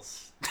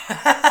animals,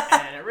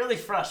 and it really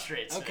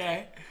frustrates me.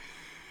 Okay.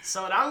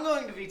 So what I'm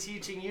going to be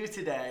teaching you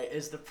today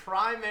is the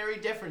primary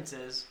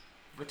differences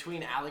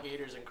between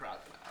alligators and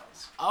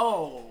crocodiles.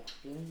 Oh,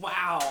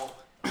 wow.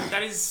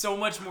 That is so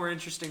much more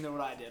interesting than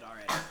what I did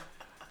already.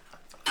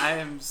 I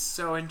am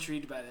so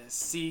intrigued by this.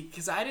 See,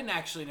 because I didn't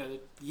actually know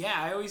that. Yeah,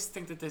 I always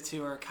think that the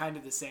two are kind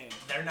of the same.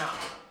 They're not.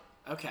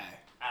 Okay.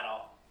 At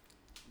all.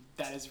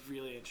 That is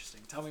really interesting.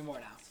 Tell me more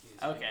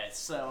now. Okay,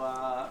 so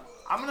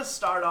I'm going to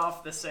start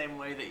off the same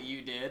way that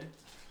you did.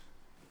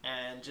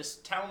 And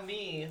just tell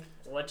me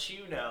what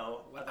you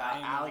know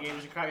about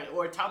alligators and crocodiles.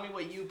 Or tell me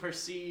what you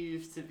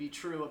perceive to be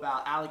true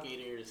about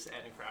alligators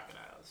and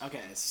crocodiles.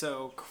 Okay,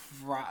 so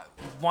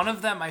one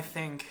of them, I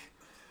think,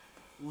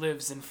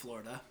 lives in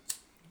Florida.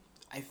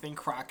 I think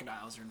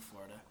crocodiles are in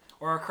Florida.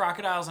 Or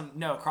crocodiles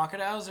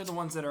are the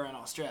ones that are in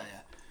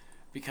Australia.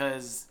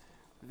 Because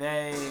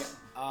they're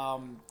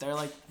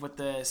like what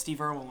the Steve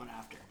Irwin went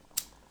after.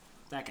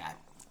 That guy.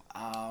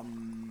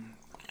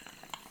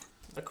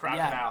 The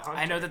crocodile hunter.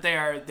 I know that they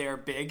are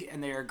big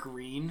and they are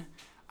green.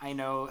 I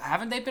know.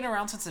 Haven't they been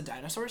around since the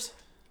dinosaurs?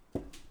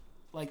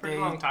 Like Pretty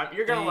long time.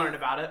 You're gonna learn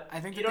about it. I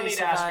think you that don't they need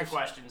to ask your survived.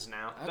 questions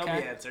now. Okay.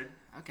 They'll be answered.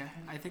 Okay.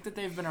 I think that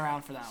they've been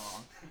around for that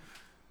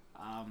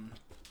long.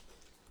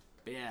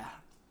 But yeah,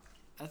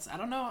 I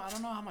don't know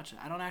how much.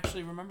 I don't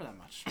actually remember that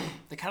much.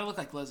 They kind of look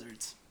like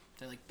lizards.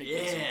 They're like big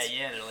lizards.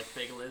 Yeah, they're like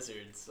big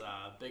lizards.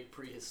 Big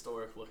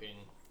prehistoric looking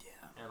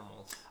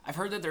animals. I've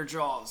heard that their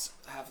jaws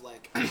have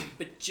like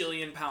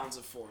bajillion pounds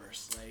of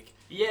force. Like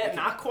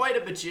not quite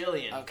a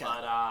bajillion, Okay.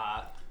 but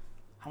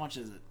how much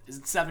is it? Is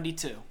it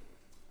 72?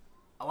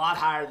 a lot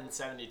higher than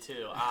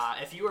 72.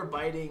 If you were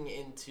biting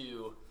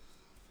into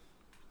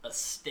a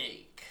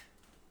steak,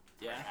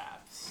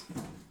 perhaps,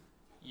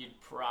 you'd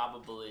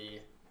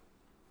probably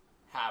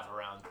have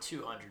around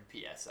 200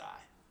 psi.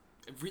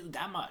 Really,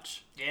 that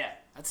much? Yeah.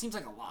 That seems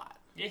like a lot.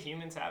 Yeah,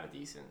 humans have a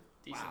decently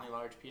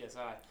large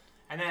psi.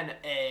 And then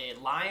a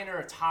lion or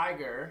a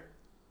tiger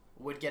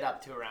would get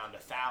up to around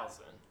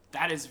 1,000.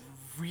 That is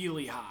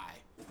really high.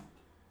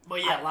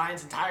 But yeah,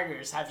 lions and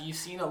tigers. Have you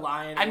seen a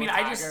lion or a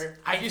tiger?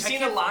 Have you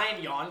seen a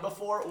lion yawn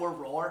before or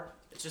roar?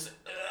 It's just...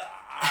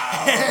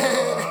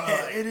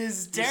 It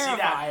is You terrifying.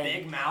 see that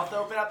big mouth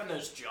open up and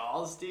those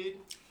jaws, dude?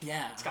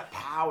 Yeah. It's got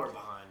power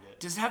behind it.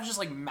 Does it have just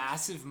like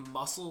massive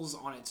muscles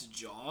on its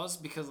jaws?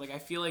 Because like I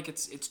feel like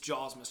its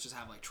jaws must just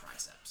have like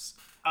triceps.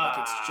 Like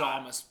its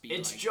jaw must be.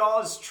 Its like...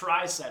 jaws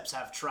triceps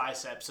have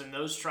triceps, and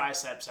those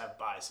triceps have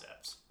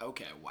biceps.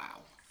 Okay,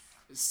 wow.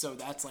 So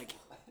that's like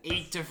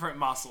 8 different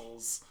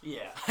muscles.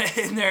 Yeah.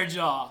 In their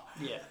jaw.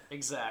 Yeah,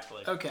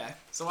 exactly. Okay.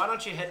 So why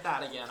don't you hit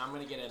that again? I'm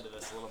gonna get into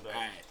this a little bit.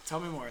 All right. Tell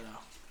me more though.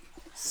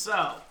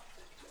 So,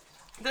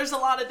 there's a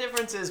lot of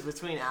differences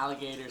between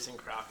alligators and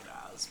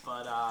crocodiles,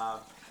 but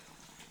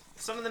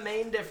some of the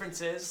main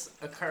differences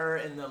occur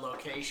in the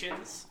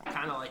locations,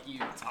 kind of like you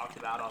talked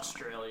about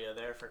Australia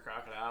there for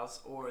crocodiles,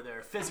 or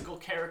their physical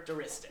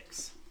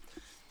characteristics.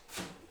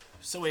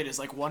 So wait, is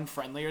like one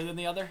friendlier than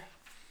the other?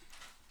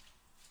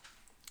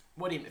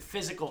 What do you mean?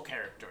 Physical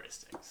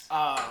characteristics.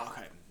 Oh,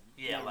 okay.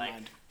 Yeah, Never like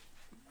mind.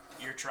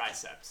 your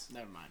triceps.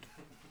 Never mind.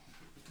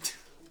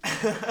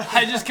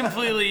 I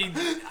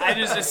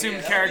just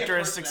assumed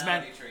characteristics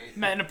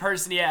meant a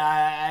person.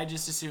 Yeah, I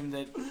just assumed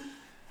that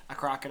a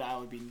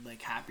crocodile would be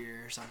like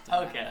happier or something. I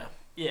don't Okay. know.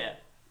 Yeah.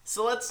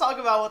 So let's talk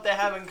about what they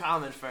have in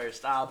common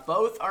first.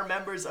 Both are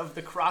members of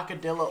the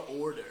Crocodilla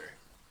Order.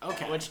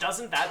 Okay. Which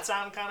doesn't that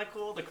sound kind of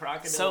cool? The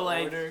Crocodilla So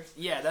like, Order.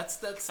 yeah, that's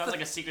Sounds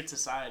like a secret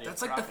society.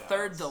 that's of like the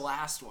third crocodiles. to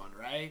last one,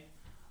 right?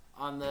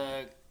 On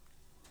the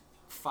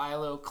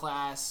philo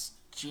class,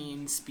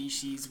 gene,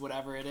 species,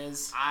 whatever it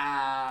is.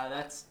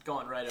 That's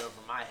going right over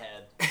my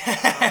head. I don't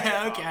know what you're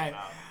talking Okay.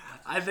 about.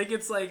 I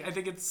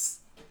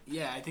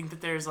think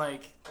that there's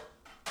like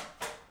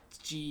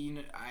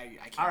gene. I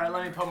can't. All right, let me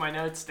remember. put my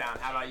notes down.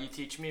 How about you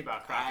teach me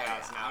about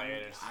crocodiles and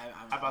alligators? I'm-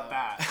 How about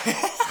that?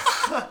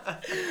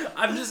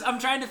 I'm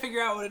trying to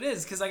figure out what it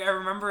is because like I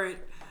remember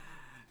it.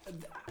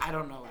 I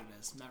don't know what it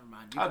is. Never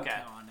mind. You Okay.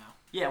 can go on now.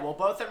 Yeah, well,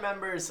 both are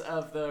members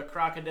of the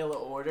Crocodilla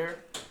Order,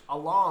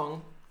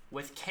 along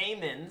with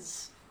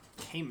caimans.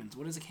 Caimans.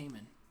 What is a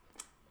caiman?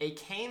 A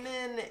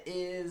caiman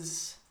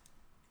is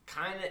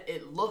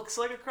it looks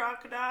like a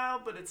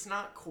crocodile, but it's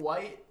not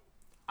quite.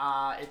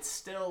 It's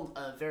still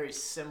a very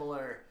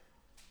similar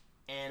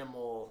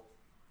animal.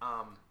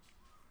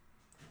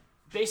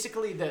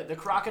 Basically, the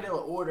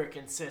Crocodilla Order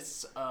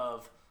consists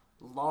of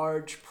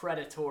large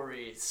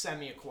predatory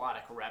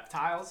semi-aquatic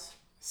reptiles.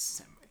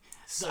 So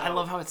I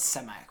love how it's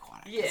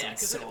semi-aquatic. Yeah, It's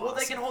because so they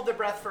can awesome. hold their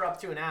breath for up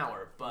to an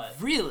hour, but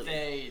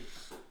Really?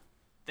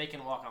 they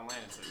can walk on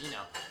land, so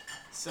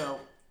So,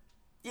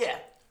 yeah.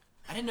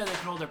 I didn't know they could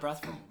hold their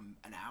breath for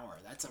an hour.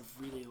 That's a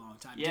really long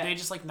time. Yeah. Do they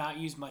just like not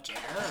use much air,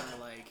 or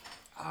like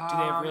do they have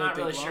I'm really not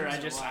big really sure.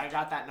 lungs, or what? I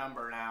got that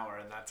number an hour,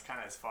 and that's kind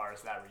of as far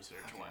as that research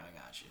Okay, went. I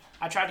got you.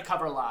 I tried to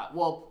cover a lot.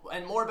 Well,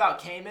 and more about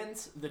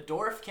caimans. The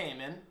dwarf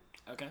caiman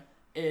Okay.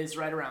 is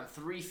right around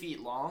 3 feet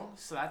long,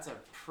 so that's a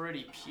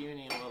pretty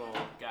puny little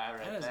guy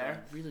right That is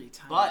there. a really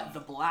tiny. But the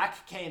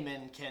black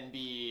caiman can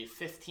be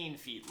 15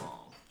 feet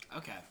long,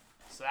 Okay.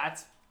 so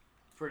that's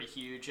pretty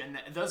huge. And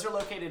those are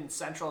located in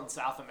Central and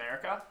South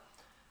America.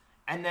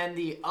 And then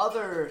the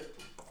other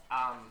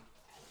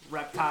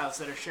reptiles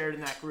that are shared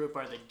in that group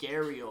are the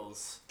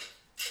gharials,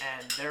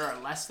 and there are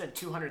less than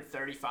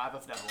 235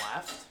 of them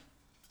left.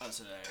 Oh,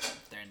 so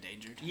they're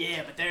endangered.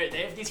 Yeah, but they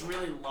have these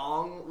really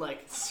long,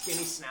 like,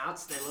 skinny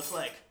snouts. They look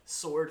like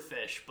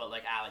swordfish, but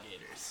like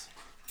alligators.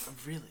 Oh,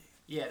 really?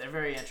 Yeah, they're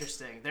very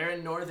interesting. They're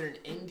in northern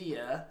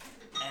India,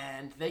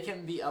 and they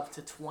can be up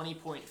to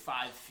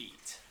 20.5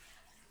 feet.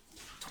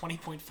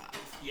 20.5.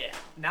 Yeah.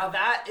 Now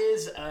that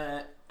is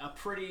a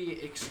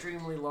pretty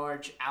extremely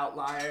large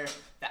outlier.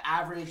 The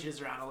average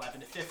is around 11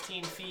 to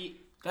 15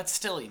 feet. That's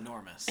still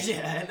enormous.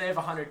 Yeah, and they have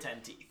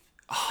 110 teeth.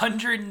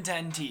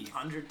 110 teeth.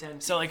 110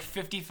 teeth. So like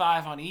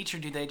 55 on each, or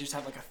do they just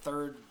have like a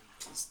third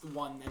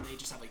one and they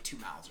just have like 2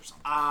 mouths or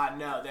something?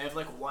 No, they have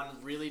like one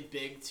really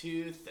big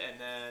tooth and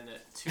then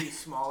 2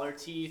 smaller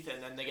teeth,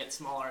 and then they get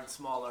smaller and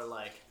smaller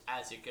like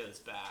as it goes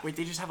back. Wait,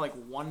 they just have like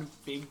one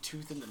big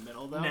tooth in the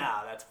middle though?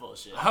 Nah, that's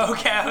bullshit.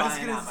 Okay, I was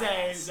Lying gonna out my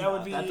say, ass. that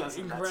would be that's not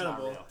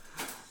incredible. real.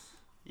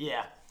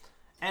 Yeah.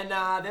 And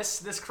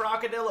this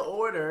Crocodilla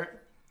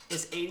Order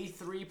is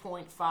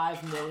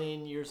 83.5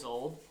 million years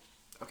old.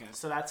 Okay.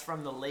 So that's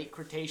from the late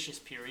Cretaceous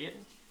period.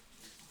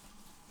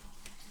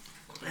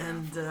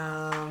 And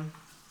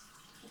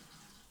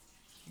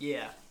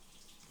yeah.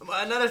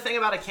 Well, another thing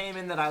about a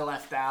caiman that I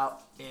left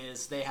out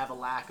is they have a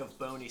lack of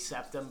bony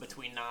septum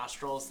between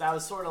nostrils. That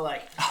was sort of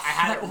like I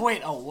had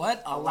Wait, a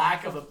what? a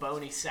lack of a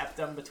bony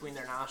septum between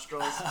their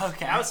nostrils.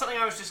 Okay. That was something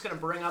I was just going to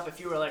bring up if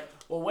you were like,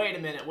 well, wait a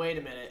minute,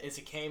 is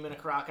a caiman a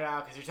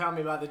crocodile? Because you're telling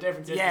me about the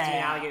differences between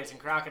alligators and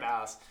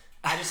crocodiles.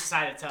 I just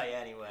decided to tell you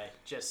anyway.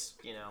 Just,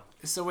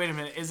 So wait a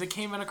minute, is a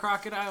caiman a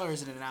crocodile or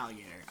is it an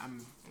alligator?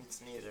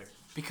 it's neither.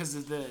 Because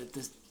of the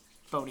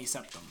bony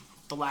septum,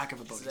 the lack of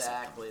a bony septum.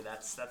 Exactly.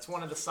 That's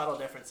one of the subtle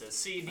differences.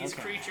 See, these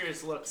Okay.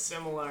 creatures look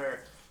similar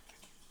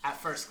at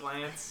first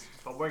glance,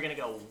 but we're going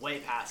to go way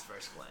past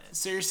first glance.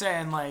 So you're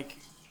saying like,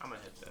 I'm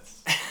going to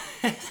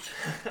hit this.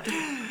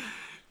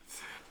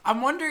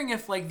 I'm wondering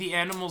if like the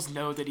animals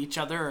know that each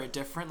other are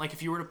different. Like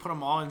if you were to put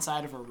them all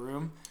inside of a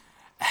room,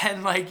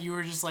 and like you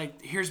were just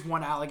like, here's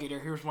one alligator,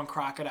 here's one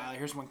crocodile,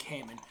 here's one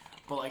caiman.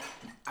 But like,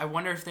 I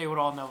wonder if they would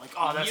all know like,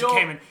 oh, that's a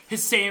caiman.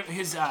 His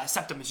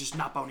septum is just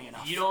not bony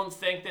enough. You don't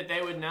think that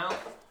they would know?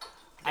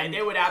 And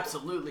they would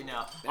absolutely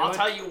know. They I'll would?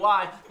 tell you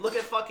why. Look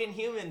at fucking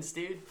humans,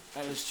 dude.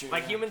 That is true.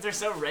 Like yeah. humans are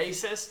so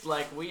racist.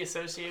 Like we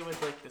associate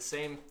with like the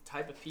same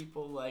type of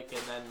people. Like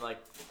and then like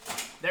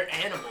they're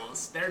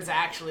animals. There's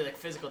actually like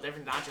physical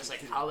difference, not just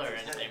like color or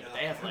anything, but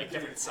they have like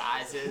different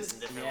sizes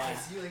and different. Yeah. Like,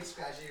 You like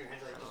scratching your head,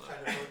 like just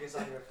trying to focus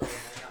on your phone.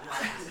 Like,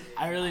 I'm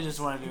not I really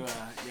just wanted to,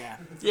 yeah.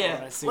 yeah.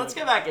 wanna see Let's what-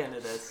 get back into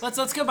this.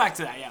 Let's go back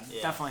to that. Yeah,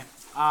 Yeah. definitely.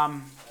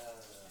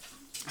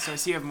 So I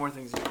see you have more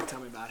things you can tell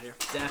me about here.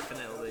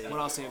 Definitely. What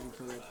else do you have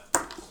included?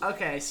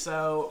 Okay,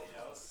 so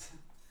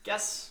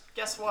guess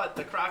what?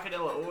 The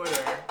Crocodilla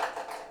Order,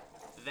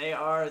 they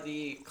are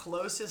the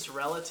closest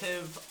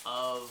relative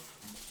of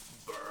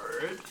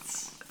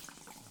Birds.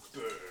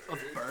 Of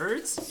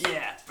birds?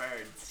 Yeah,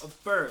 birds.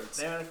 Of birds.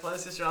 They are the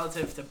closest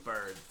relative to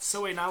birds.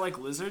 So wait, not like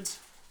lizards?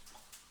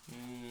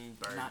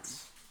 Birds. Not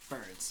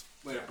birds.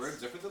 Wait, are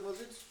birds different than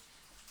lizards?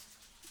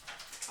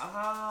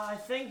 I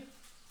think,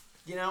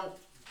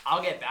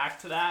 I'll get back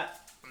to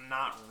that. I'm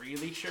not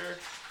really sure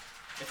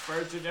if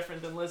birds are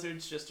different than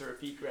lizards, just to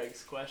repeat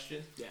Greg's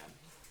question. Yeah.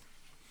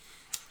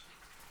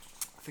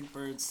 I think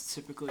birds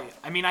typically...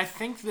 I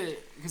think that...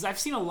 Because I've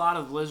seen a lot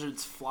of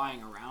lizards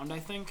flying around, I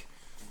think.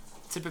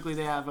 Typically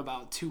they have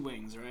about 2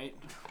 wings, right?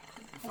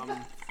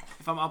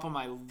 If I'm up on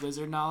my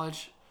lizard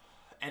knowledge.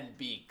 And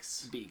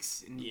beaks.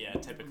 Beaks. And Yeah,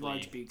 typically.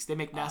 large beaks. They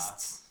make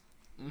nests.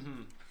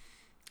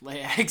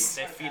 Lay eggs.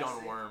 They feed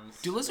on worms.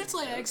 Do lizards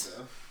lay eggs?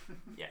 So.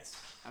 Yes.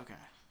 Okay.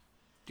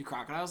 Do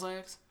crocodiles lay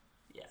eggs?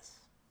 Yes.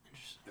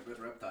 They're both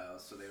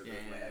reptiles, so they would both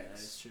lay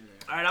eggs. true.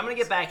 All right, I'm going to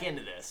get back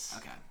into this.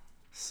 Okay.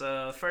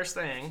 So, first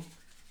thing,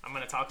 I'm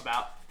going to talk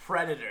about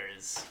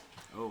predators.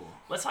 Oh.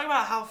 Let's talk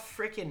about how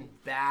freaking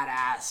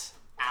badass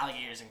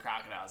alligators and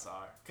crocodiles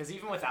are. Because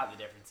even without the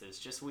differences,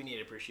 just we need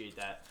to appreciate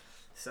that.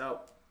 So,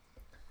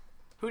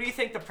 who do you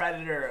think the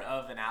predator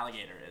of an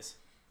alligator is?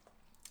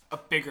 A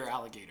bigger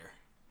alligator.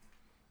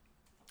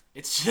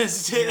 It's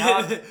just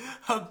know,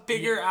 a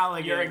bigger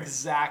alligator. You're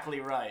exactly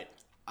right.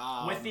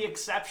 Um, With the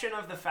exception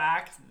of the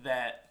fact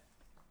that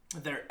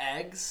their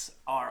eggs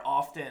are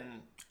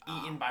often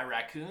eaten by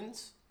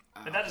raccoons.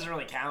 But that doesn't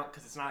really count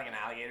because it's not like an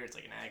alligator, it's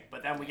like an egg.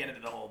 But then we get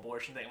into the whole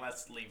abortion thing.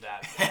 Let's leave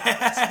that.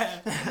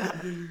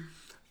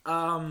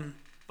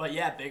 But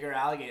yeah, bigger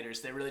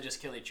alligators, they really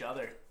just kill each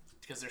other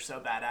because they're so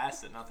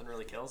badass that nothing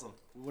really kills them.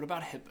 What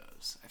about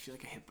hippos? I feel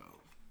like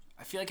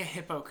a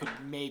hippo could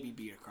maybe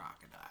beat a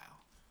crocodile.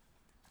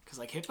 Because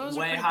like hippos are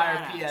Way pretty higher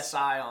badass.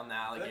 PSI on the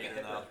I feel like alligator a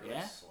hippo's though. really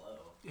Yeah? slow.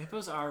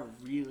 Hippos are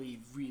really,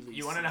 really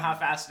You want to know how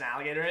fast an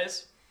alligator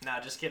is? No,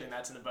 just kidding.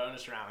 That's in the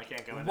bonus round. I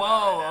can't go into Whoa, that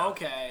right now.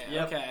 okay.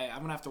 Yep. Okay. I'm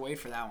gonna have to wait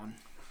for that one.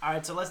 All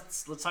right, so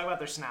let's talk about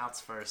their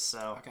snouts first.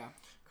 So, Okay.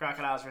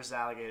 crocodiles versus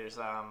alligators.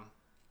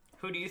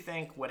 Who do you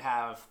think would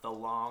have the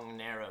long,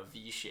 narrow,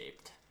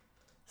 V-shaped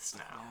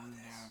snout? Long,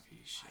 narrow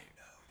V-shape.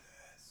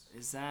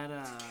 Is that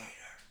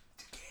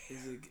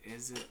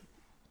is it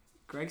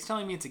Greg's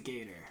telling me it's a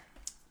gator.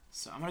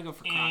 So I'm gonna go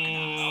for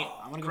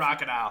crocodile. I'm gonna go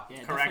Crocodile. for,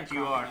 yeah, Correct, definitely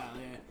you are.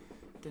 crocodile, yeah.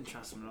 Didn't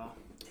trust him at all.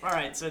 All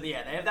right, so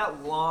yeah, they have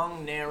that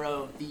long,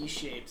 narrow V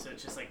shape, so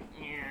it's just like.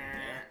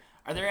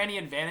 Are there any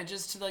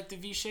advantages to like the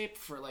V shape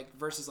for like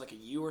versus like a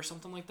U or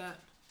something like that?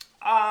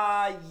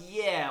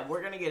 Yeah,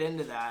 we're gonna get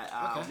into that.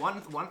 Okay.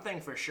 One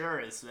thing for sure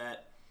is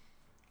that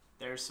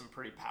there's some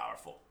pretty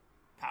powerful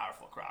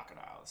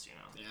crocodiles, you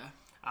know.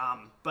 Yeah.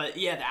 But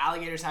yeah, the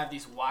alligators have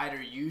these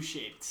wider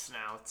U-shaped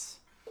snouts,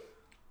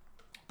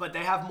 but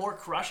they have more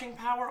crushing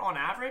power on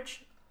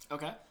average.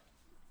 Okay.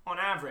 On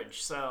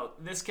average, so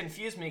this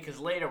confused me because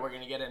later we're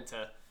gonna get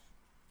into,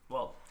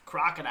 well,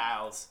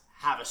 crocodiles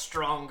have a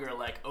stronger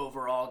like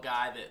overall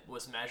guy that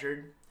was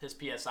measured his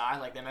PSI.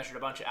 Like they measured a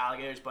bunch of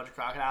alligators, a bunch of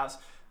crocodiles.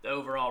 The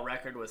overall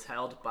record was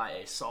held by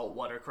a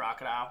saltwater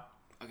crocodile.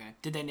 Okay.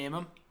 Did they name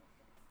him?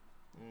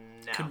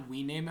 No, Could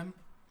we name him?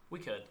 we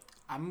could.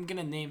 I'm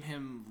gonna name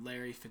him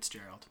Larry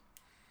Fitzgerald.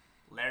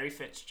 Larry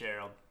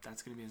Fitzgerald.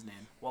 That's gonna be his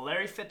name. Well,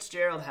 Larry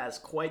Fitzgerald has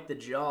quite the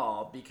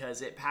jaw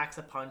because it packs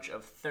a punch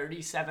of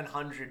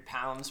 3,700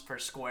 pounds per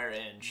square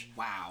inch,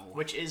 Wow.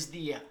 which is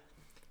the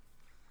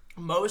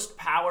most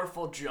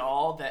powerful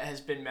jaw that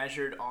has been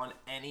measured on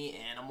any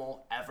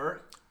animal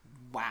ever.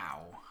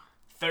 Wow.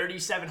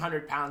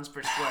 3,700 pounds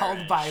per square Held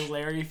inch. by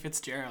Larry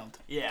Fitzgerald.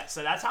 Yeah,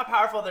 so that's how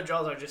powerful their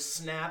jaws are, just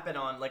snapping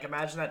on. Like,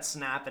 imagine that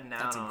snapping down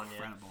That's on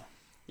incredible.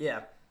 you.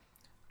 Yeah.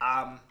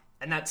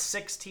 And that's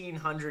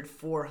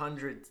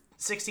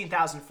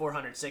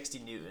 16,460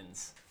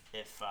 newtons.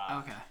 If,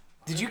 Okay.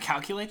 Did you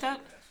calculate that?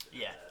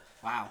 yeah.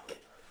 Wow.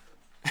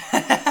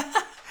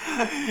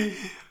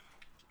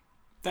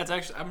 That's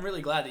actually. I'm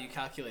really glad that you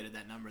calculated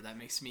that number. That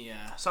makes me.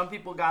 Some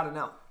people gotta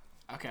know.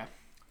 Okay.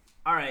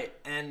 All right,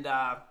 and,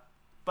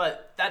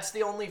 but that's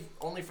the only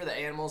for the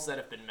animals that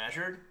have been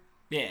measured.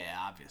 Yeah,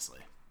 obviously.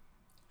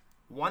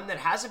 One that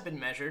hasn't been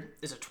measured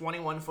is a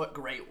 21-foot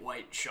great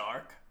white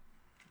shark,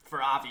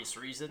 for obvious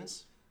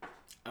reasons.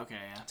 Okay.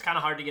 Yeah. It's kind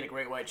of hard to get a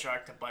great white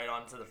shark to bite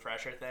onto the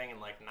pressure thing and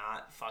like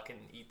not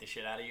fucking eat the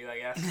shit out of you, I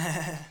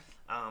guess.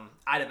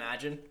 I'd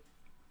imagine.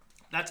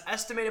 That's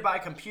estimated by a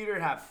computer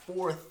to have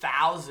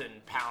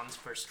 4,000 pounds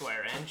per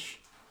square inch.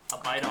 A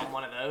bite on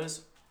one of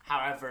those.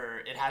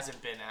 However, it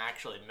hasn't been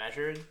actually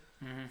measured,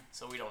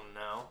 so we don't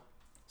know.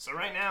 So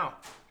right now,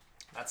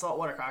 that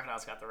saltwater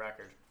crocodile's got the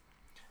record.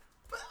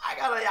 But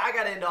I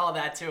got into all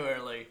that too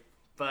early.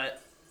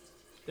 But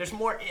there's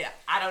more. Yeah,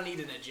 I don't need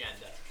an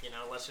agenda. You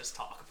know, let's just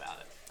talk about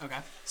it. Okay.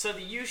 So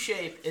the U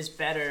shape is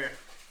better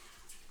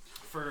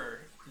for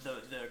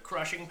the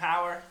crushing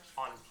power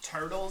on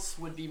turtles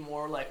would be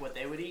more like what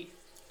they would eat.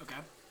 Okay.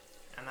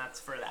 And that's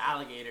for the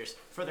alligators.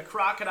 For the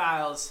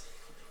crocodiles,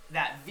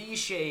 that V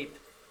shape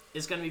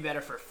is going to be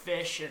better for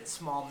fish and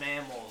small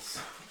mammals.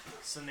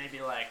 So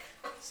maybe like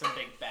some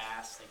big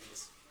bass, they can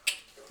just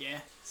Yeah.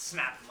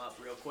 Snap them up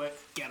real quick.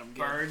 Get them.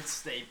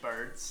 Birds, they eat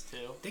birds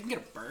too. They can get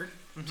a bird.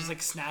 Just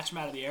like snatch them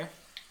out of the air.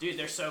 Dude,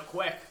 they're so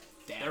quick.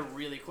 Damn. They're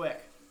really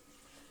quick.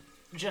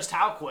 Just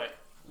how quick,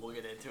 we'll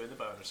get into in the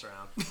bonus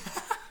round.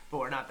 But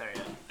we're not there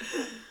yet.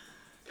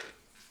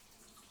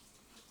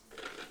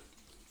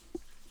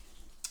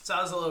 So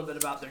that was a little bit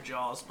about their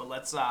jaws, but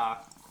let's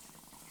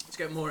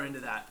get more into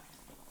that.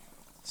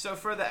 So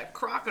for that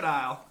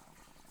crocodile,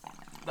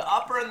 the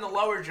upper and the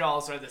lower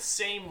jaws are the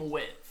same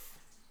width.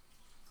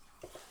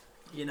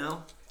 You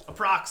know?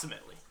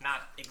 Approximately.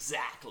 Not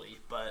exactly,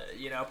 but,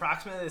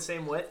 approximately the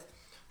same width.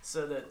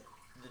 So the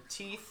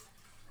teeth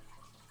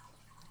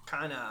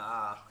kind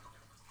of,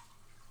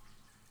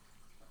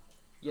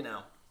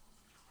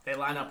 they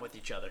line up with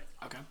each other.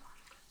 Okay.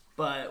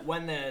 But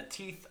when the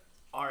teeth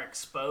are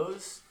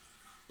exposed,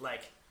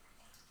 like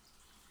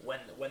when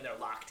they're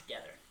locked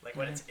together, like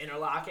when it's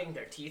interlocking,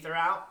 their teeth are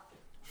out.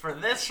 For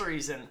this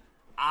reason,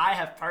 I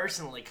have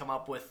personally come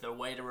up with the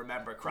way to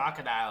remember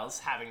crocodiles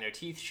having their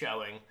teeth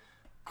showing,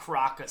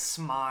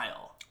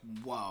 Croc-a-smile.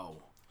 Whoa.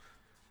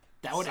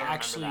 That would So remember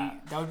actually,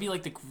 that. that would be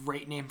like the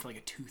great name for like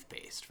a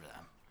toothpaste for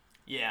them.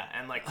 Yeah,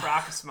 and like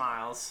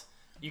Croc-a-smiles,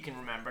 you can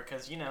remember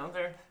because,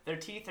 their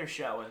teeth are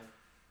showing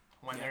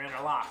when they're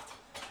interlocked.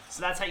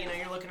 So that's how you know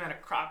you're looking at a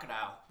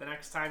crocodile. The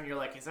next time you're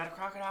like, is that a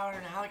crocodile or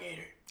an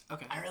alligator?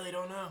 Okay. I really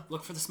don't know.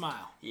 Look for the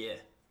smile. Yeah,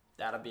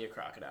 that'll be a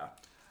crocodile.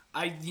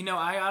 I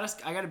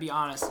gotta be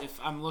honest. If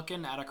I'm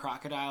looking at a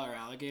crocodile or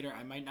alligator,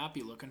 I might not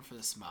be looking for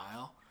the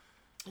smile.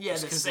 Yeah,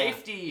 Just the 'cause,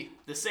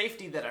 the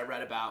safety that I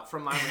read about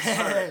from my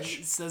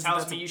research Says tells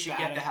that's me a you should bad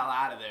get the hell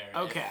out of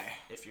there. Okay.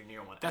 If you're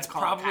near one. That's And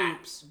call probably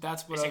cops.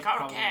 that's what Is I it was called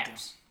probably gonna do.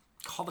 caps?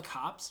 Call the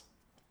cops.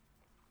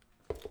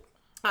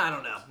 I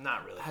don't know.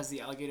 Not really. Has the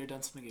alligator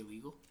done something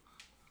illegal?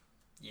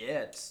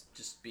 Yeah, it's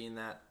just being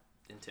that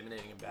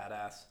intimidating and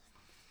badass.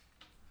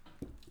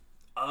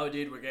 Oh,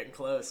 dude, we're getting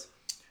close.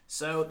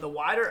 So the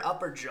wider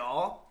upper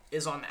jaw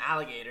is on the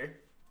alligator.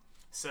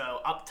 So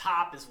up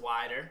top is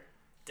wider,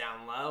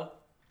 down low,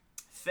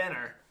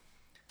 thinner.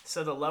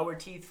 So the lower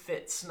teeth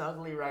fit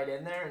snugly right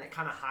in there, and it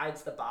kind of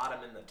hides the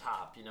bottom and the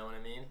top. You know what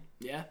I mean?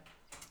 Yeah.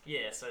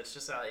 Yeah. So it's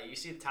just you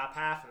see the top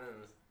half, and then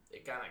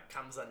it kind of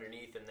comes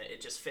underneath, and it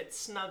just fits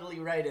snugly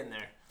right in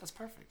there. That's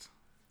perfect.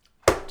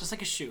 Just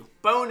like a shoe.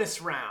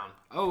 Bonus round.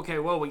 Oh, okay,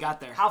 whoa, we got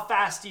there. How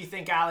fast do you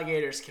think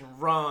alligators can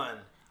run?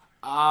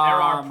 There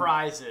are Um,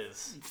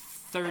 prizes.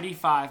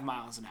 35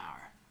 miles an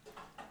hour.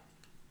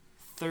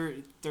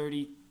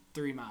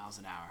 33 miles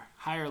an hour.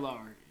 Higher or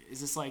lower? Is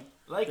this like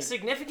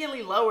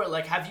Significantly lower.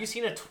 Like, have you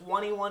seen a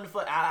 21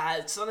 foot,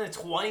 something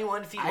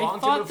 21 feet I long to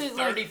thought move that,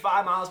 like,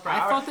 35 miles per I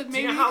hour? thought that Do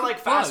you maybe know how you like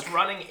could fast plug.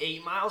 running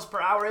 8 miles per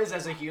hour is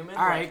as a human?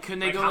 All right, couldn't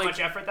they go, how like- much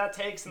effort that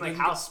takes and like they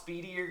how go-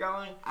 speedy you're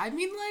going? I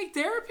mean, like,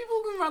 there are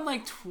people who can run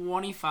like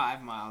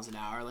 25 miles an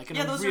hour, like in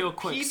Yeah, a those real are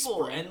quick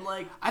people, sprint. and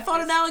like I thought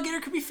an alligator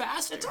could be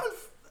faster. it's on.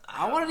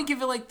 I wanted to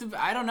give it like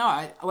I don't know.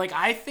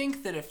 I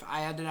think that if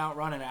I had to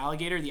outrun an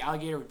alligator, the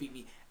alligator would beat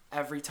me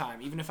every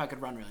time, even if I could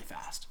run really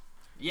fast.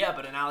 Yeah,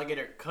 but an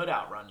alligator could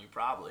outrun you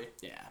probably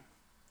Yeah.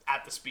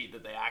 at the speed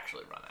that they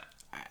actually run at.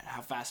 All right.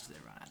 How fast do they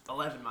run at?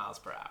 11 miles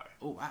per hour.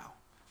 Oh wow.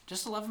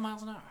 Just 11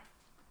 miles an hour.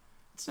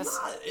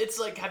 It's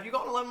like, have you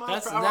gone 11 miles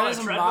That's- per hour that on is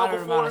a a treadmill moderate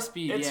before? amount of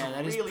speed. It's Yeah,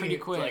 that is really, pretty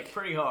quick. Like,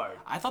 pretty hard.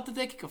 I thought that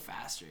they could go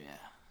faster. Yeah.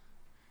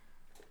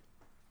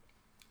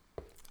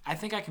 I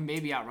think I can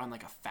maybe outrun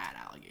like a fat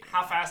alligator.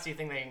 How fast do you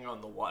think they can go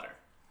in the water?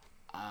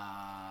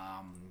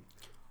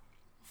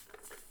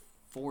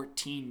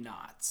 14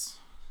 knots.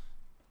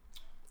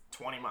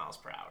 20 miles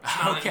per hour. It's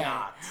not Okay.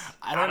 knots.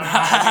 I don't know.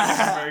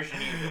 how to do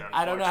conversion either,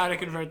 I don't know how to unfortunately.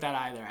 convert that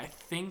either. I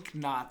think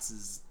knots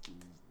is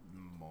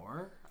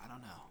more. I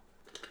don't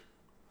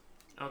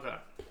know. Okay.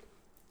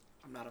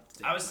 I'm not up to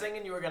date. I was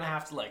thinking you were going to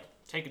have to, like,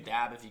 take a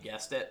dab if you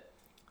guessed it.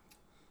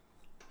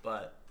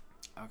 But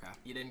Okay.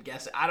 you didn't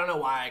guess it. I don't know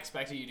why I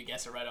expected you to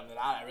guess it right on the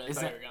dot. I really Is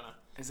thought that- you were going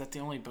to. Is that the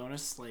only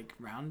bonus like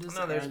round?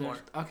 No, there's Or more.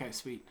 Okay,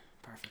 sweet,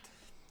 perfect.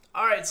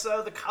 All right,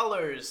 so the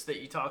colors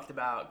that you talked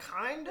about,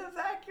 kind of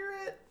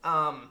accurate.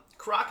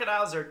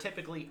 Crocodiles are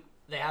typically,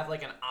 they have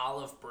like an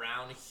olive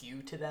brown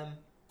hue to them.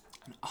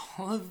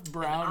 Olive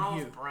brown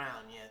Olive hue.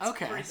 brown, yeah. It's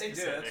Okay. pretty They do.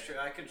 specific. That's true.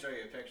 I can show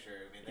you a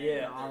picture. I mean, Yeah.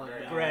 they're Olive very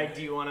brown. Greg, olive-y.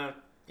 do you want to,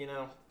 Yeah,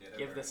 they're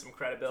give very- this some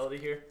credibility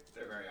here?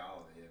 They're very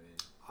olive. I mean,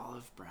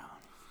 Olive brown.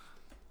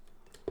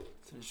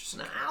 It's an interesting.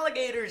 Now,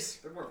 alligators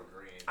they're more of a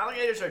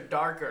green. are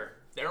darker.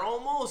 They're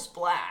almost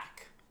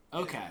black.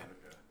 Okay.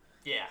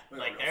 Yeah,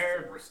 like a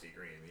they're foresty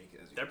green.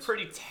 As you they're can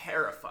pretty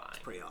terrifying.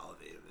 Pretty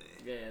olivey to me.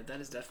 Yeah, that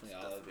is definitely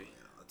olivey. You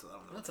know, I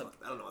don't know. That's a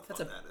I don't know what that's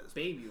the a fuck that is.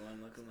 baby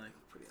one looking like.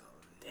 Pretty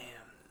olivey. Damn.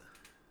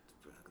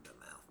 Look at that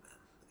mouth, man.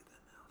 Look at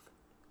that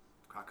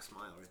mouth. Croc a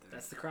smile right there.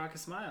 That's the croc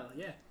smile.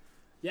 Yeah.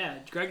 Yeah.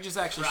 Greg just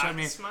actually showed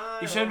me. Croc-a-smile.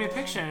 He showed me a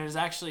picture, and it was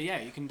actually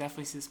you can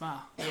definitely see the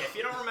smile. Yeah, if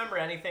you don't remember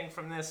anything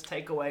from this,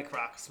 take away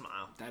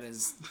Croc-a-smile. That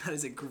is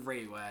a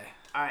great way.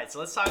 All right, so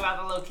let's talk about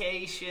the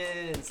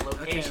locations.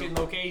 Location.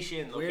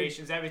 Weird.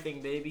 Location's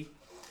everything, baby.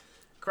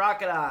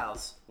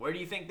 Crocodiles. Where do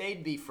you think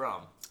they'd be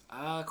from?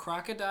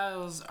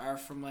 Crocodiles are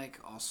from like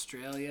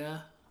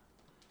Australia.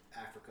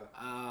 Africa.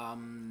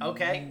 Africa.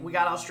 Okay, we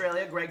got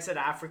Australia. Greg said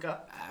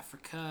Africa.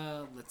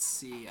 Africa. Let's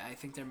see. I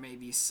think there may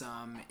be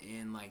some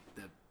in like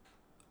the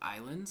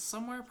islands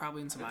somewhere.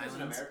 Probably in some There's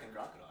an islands. American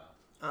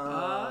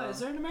crocodile. Is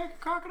there an American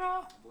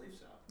crocodile? I believe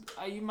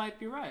so. You might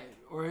be right.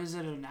 Or is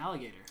it an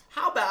alligator?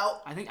 How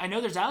about I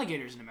know there's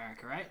alligators in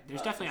America, right?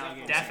 There's definitely there's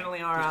alligators.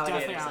 definitely are There's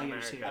alligators, definitely in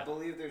alligators America. here. I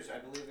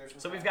believe there's.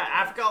 So we've got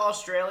Africa,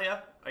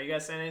 Australia. Are you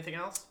guys saying anything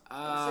else?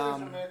 There's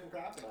an American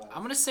crocodile.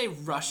 I'm gonna say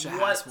Russia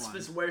What? has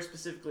one. Where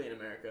specifically in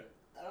America?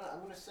 I don't know,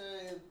 I'm gonna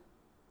say.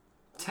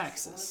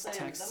 Texas.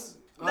 Texas.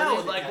 I'm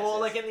No, they- like Texas.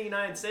 like in the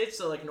United States,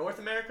 so like North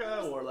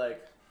America or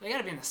like. They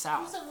gotta be in the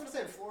south. I'm gonna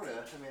say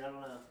Florida. I mean, I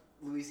don't know.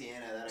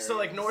 Louisiana, that area. So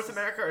like North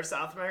America or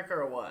South America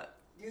or what?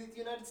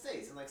 United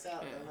States and like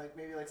South, Yeah. and like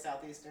maybe like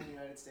southeastern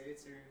United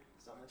States or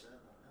something like that.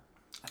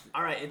 I don't know.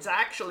 All right, it's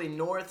actually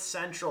North,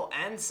 Central,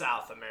 and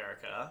South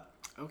America,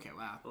 Okay,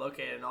 wow.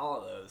 located in all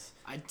of those,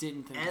 I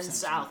didn't think. and of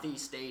Central-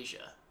 Southeast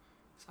Asia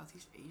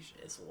Southeast Asia.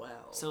 as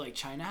well. So like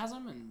China has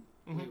them,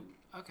 and Mhm.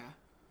 okay,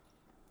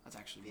 that's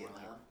actually more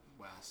Vietnam.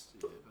 like west,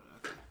 yeah,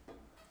 but okay.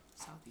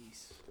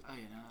 Southeast. Oh,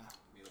 you know,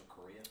 Maybe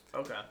Korea.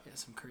 Okay. yeah,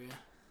 some Korea.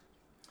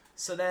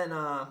 So then,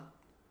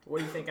 where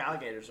do you think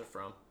alligators are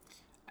from?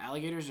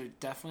 Alligators are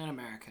definitely in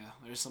America.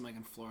 There's some like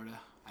in Florida.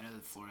 I know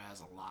that Florida has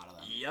a lot of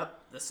them.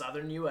 Yep, the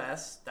southern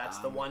U.S. That's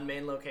the one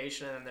main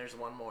location, and there's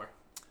one more.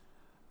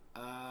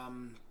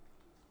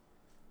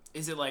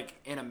 Is it like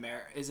in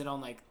America? Is it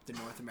on like the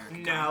North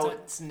American No,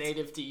 continent? it's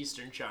native to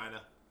eastern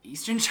China.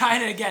 Eastern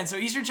China again. So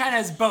Eastern China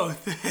has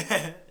both.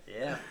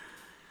 Yeah.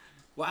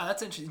 Wow,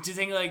 that's interesting. Do you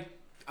think like?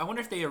 I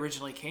wonder if they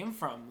originally came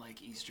from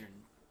like Eastern.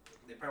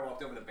 They probably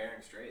walked over the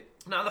Bering Strait.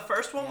 Now the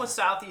first one was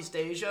Southeast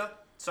Asia,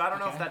 so I don't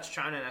know if Okay. that's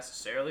China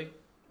necessarily.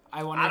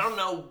 I wonder. I if- don't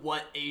know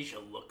what Asia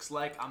looks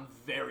like. I'm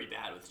very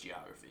bad with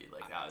geography.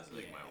 Like that was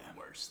like Yeah. my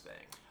worst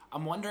thing.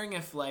 I'm wondering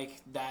if like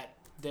that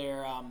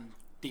their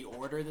the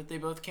order that they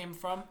both came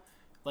from,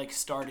 like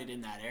started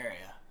in that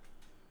area.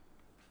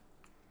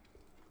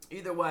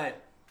 Either way,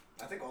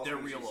 I think all They're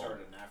species real old.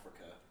 started in Africa.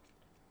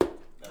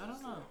 I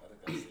don't know. I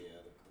think that's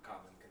the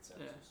common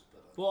consensus.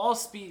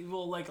 But,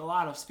 Well, like a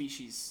lot of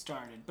species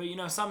started, but you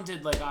know some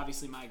did like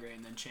obviously migrate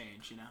and then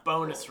change. You know.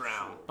 bonus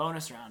round.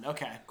 Bonus round.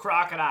 Okay.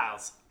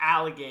 Crocodiles,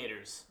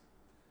 alligators.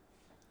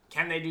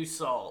 Can they do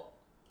salt?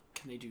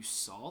 Can they do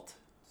salt?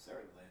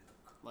 certainly.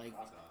 Like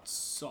Crocodile.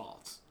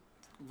 salt.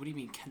 What do you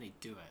mean? Can they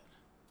do it?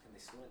 Can they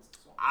swim in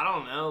salt? I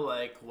don't know.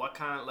 Like what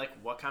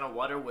kind of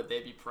water would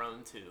they be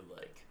prone to?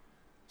 Like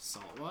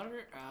Salt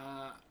water?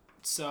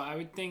 So I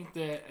would think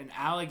that an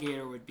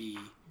alligator would be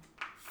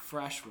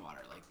fresh water,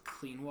 like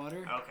clean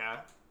water. okay.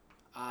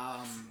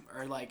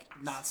 Or like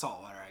not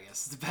salt water, I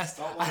guess is the best.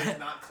 Salt water is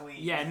not clean.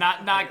 Yeah,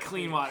 not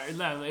clean water.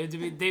 No, they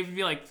would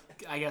be like,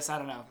 I guess, I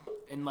don't know,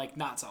 in like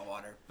not salt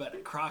water,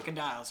 but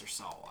crocodiles are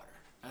salt water.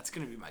 That's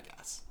gonna be my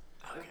guess.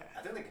 Okay.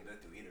 I think they can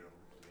both do either of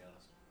them, to be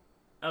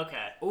honest.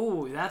 Okay.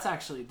 Ooh,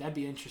 that'd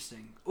be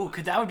interesting. Ooh,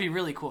 that would be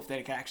really cool if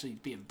they could actually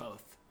be in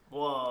both.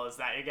 Well, is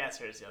that your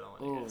guess or is the other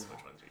one your guess? Ooh.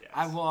 Which one's your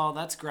guess? Well,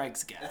 that's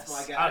Greg's guess. That's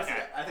my guess.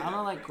 Okay. I think I'm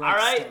gonna that'd like be Greg. All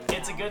right, stay with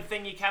it's a that good one.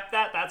 thing you kept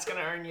that. That's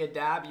gonna earn you a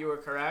dab. You were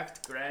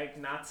correct, Greg.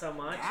 Not so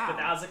much, but Wow.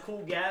 that was a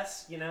cool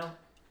guess. You know,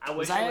 I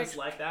wish I it was act-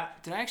 like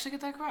that. Did I actually get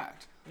that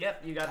correct?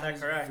 Yep, you got that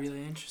was correct.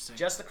 Really interesting.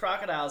 Just the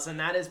crocodiles, and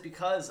that is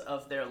because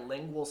of their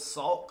lingual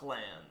salt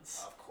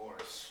glands. Of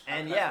course. How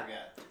And could I yeah,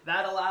 forget?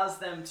 that allows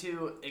them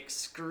to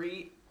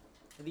excrete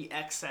the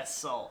excess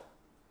salt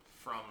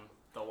from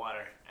the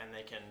water, and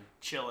they can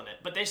chill in it.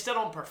 But they still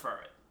don't prefer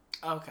it.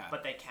 Okay.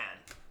 But they can.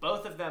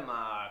 Both of them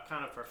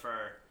kind of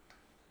prefer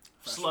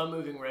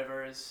slow-moving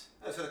rivers.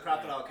 Oh, so the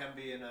crocodile can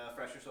be in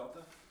fresher salt,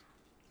 though? Is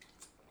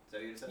that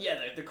what you said? Yeah,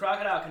 the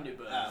crocodile can do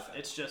both. Oh, okay.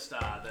 It's just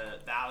the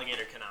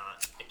alligator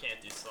cannot. It can't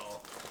do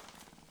salt.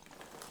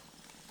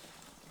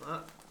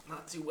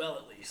 Not too well,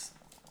 at least.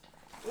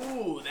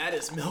 Ooh, that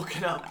is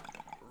milking up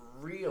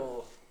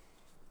real,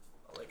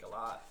 like a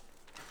lot.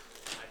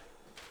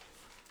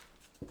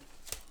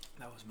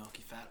 That was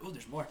milky fat. Ooh,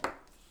 there's more.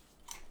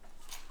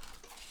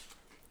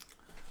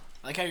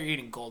 I like how you're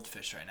eating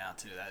goldfish right now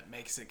too. That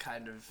makes it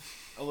kind of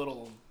a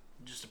little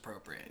just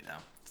appropriate, you know.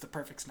 It's the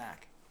perfect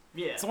snack.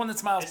 Yeah. It's the one that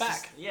smiles It's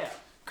just- back. yeah.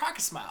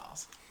 Crocker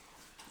smiles.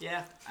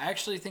 Yeah. I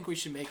actually think we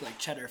should make like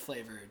cheddar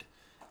flavored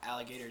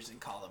alligators and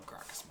call them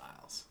Crocker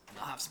smiles, and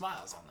they'll have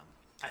smiles on them.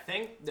 I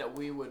think that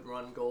we would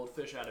run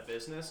goldfish out of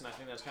business, and I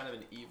think that's kind of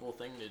an evil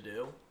thing to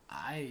do.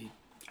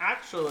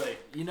 Actually,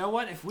 You know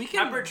what? If we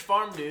can, Pepperidge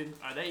Farm, dude,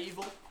 are they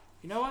evil?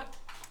 you know what?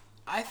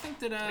 I think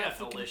that They have if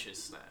we can-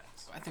 delicious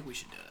snacks. I think we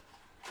should do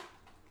it.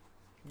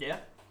 Yeah.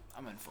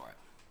 I'm in for it.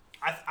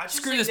 I just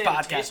Screw think this they would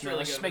podcast, taste man. really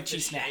Let's good just make with the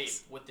cheese snacks.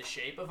 shape- With the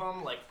shape of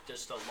them, like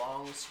just a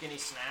long, skinny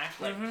snack.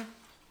 Like, Mm-hmm.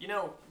 you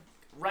know,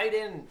 write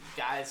in,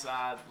 guys.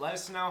 Let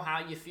us know how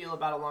you feel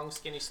about a long,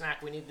 skinny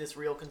snack. We need this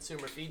real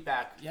consumer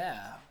feedback.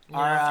 Yeah. You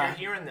know, if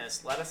you're hearing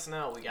this, let us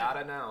know. We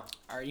gotta know.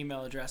 Our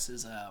email address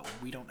is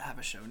we don't have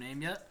a show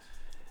name yet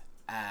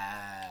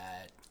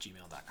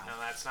gmail.com. No,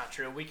 that's not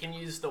true. We can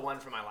use the one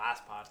from my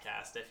last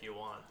podcast if you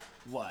want.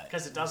 What?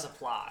 Because it does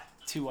apply.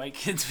 2 white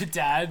kids with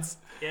dads?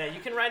 Yeah, you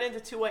can write into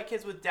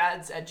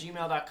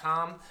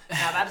 2whitekidswithdads@gmail.com.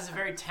 Now, that is a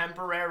very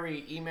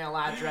temporary email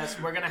address.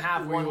 We're going to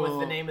have one with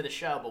the name of the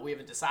show, but we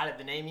haven't decided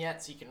the name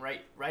yet, so you can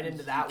write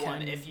into that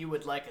one if you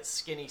would like a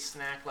skinny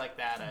snack like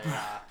that.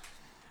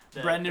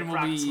 Brendan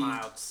will be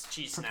Smile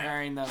cheese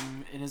preparing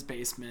them in his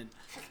basement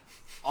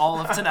all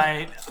of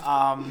tonight.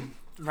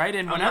 Right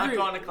in not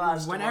going to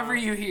class whenever tomorrow.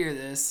 you hear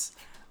this,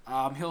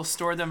 he'll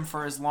store them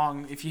for as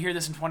long. If you hear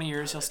this in 20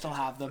 years, he'll still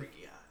have them.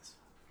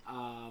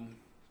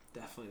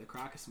 Definitely the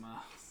Crocus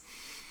Smile.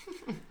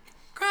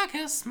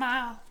 Crocus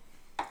Smile.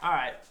 All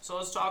right, so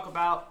let's talk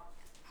about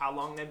how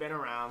long they've been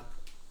around.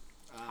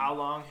 How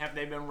long have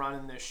they been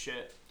running this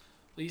shit?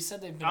 Well, you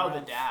said they've been Oh,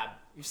 around. the dab.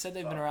 You said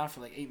they've been around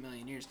for like 8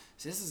 million years.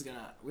 So this is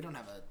gonna. We don't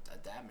have a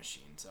dab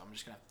machine, so I'm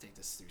just gonna have to take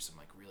this through some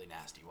like really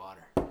nasty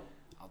water.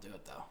 I'll do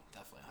it though,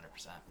 definitely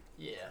 100%.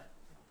 Yeah.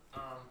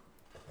 I'll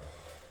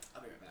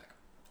be right back.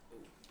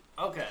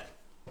 Okay.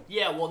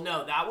 Yeah, well,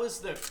 no, that was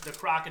the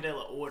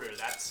crocodile order.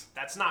 That's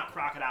not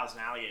crocodiles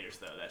and alligators,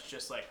 though. That's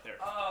just like their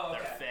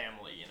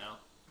family, you know?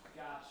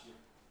 Got you.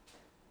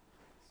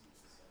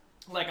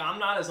 Like, I'm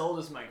not as old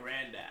as my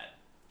granddad.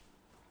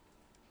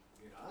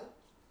 You're not?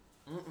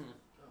 Mm-mm.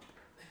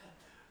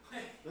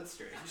 That's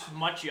strange.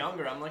 Much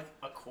younger. I'm like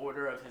a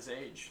quarter of his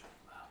age.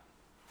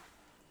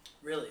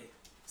 Really?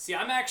 See,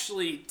 I'm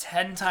actually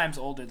 10 times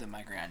older than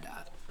my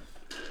granddad.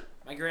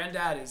 My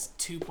granddad is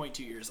 2.2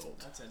 years old.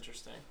 That's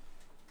interesting.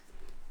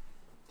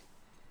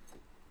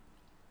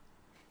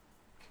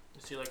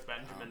 Is he like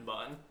Benjamin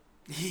Button?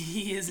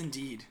 He is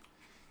indeed.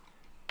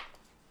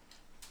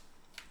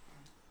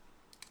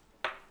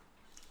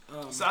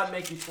 So that'd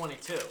make you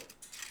 22.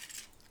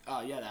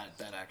 Oh yeah,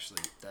 that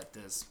actually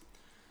is.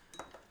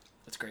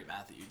 That's great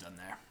math that you've done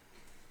there.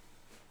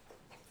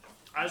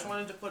 I just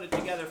wanted to put it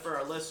together for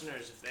our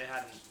listeners if they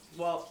hadn't.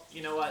 Well,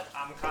 you know what?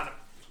 I'm kind of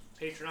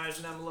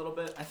patronizing them a little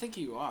bit. I think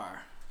you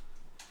are,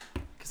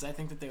 because I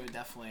think that they would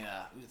definitely.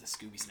 Ooh, the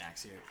Scooby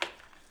snacks here.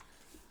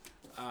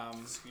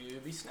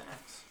 Scooby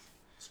snacks.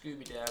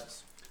 Scooby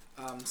dabs.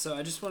 So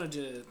I just wanted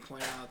to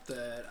point out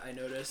that I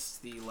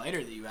noticed the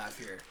lighter that you have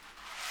here.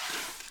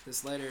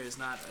 This lighter is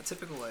not a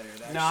typical lighter.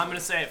 No, I'm going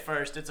to say it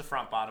first. It's a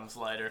Front Bottoms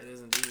lighter. It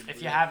is indeed.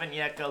 If you haven't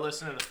yet, go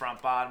listen to the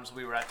Front Bottoms.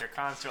 We were at their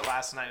concert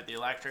last night at the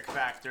Electric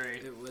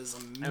Factory. It was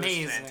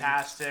amazing. It was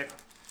fantastic.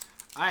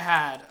 I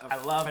had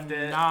a loved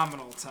it.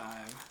 phenomenal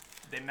time.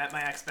 They met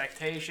my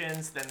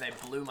expectations, then they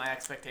blew my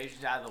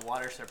expectations out of the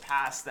water,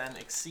 surpassed them,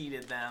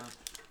 exceeded them.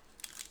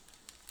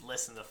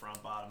 Listen to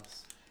Front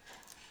Bottoms.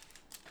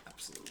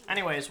 Absolutely.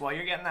 Anyways, while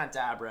you're getting that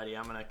dab ready,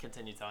 I'm going to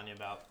continue telling you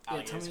about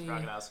alligators and me-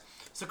 crocodiles.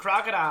 So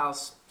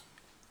crocodiles,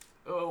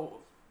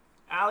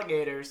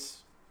 alligators,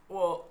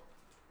 well,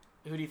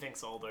 who do you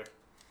think's older?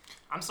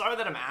 I'm sorry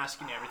that I'm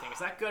asking you everything. Is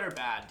that good or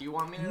bad? Do you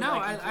want me to No,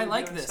 like, I like include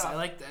you and this. stuff?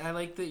 I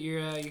like that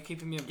you're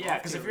keeping me involved. Yeah,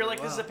 because if here you're like,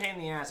 really this is a pain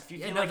in the ass, if you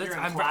Yeah, feel no, like that's-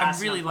 you're in I'm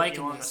class really and I'm putting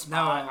liking you on this. the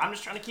spot, No, I'm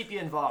just trying to keep you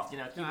involved, keep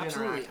No, you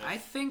absolutely. interactive. I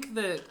think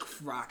that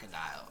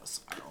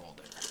crocodiles are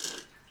older.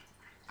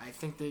 I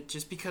think that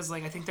just because I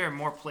think there are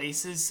more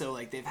places, so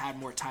they've had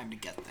more time to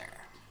get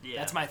there. Yeah.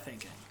 That's my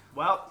thinking.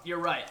 Well, you're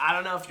right. I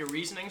don't know if your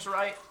reasoning's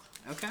right.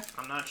 Okay.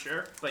 I'm not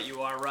sure, but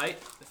you are right.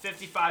 The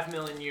 55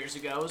 million years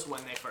ago is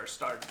when they first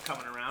started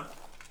coming around.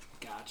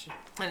 Gotcha.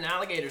 And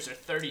alligators are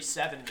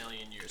 37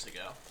 million years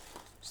ago.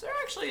 So they're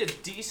actually a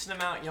decent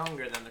amount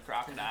younger than the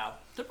crocodile.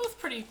 They're both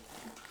pretty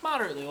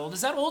moderately old.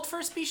 Is that old for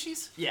a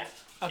species? Yeah.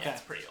 Okay. Yeah,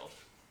 it's pretty old.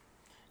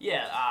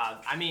 Yeah,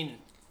 I mean,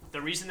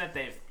 the reason that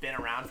they've been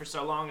around for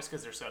so long is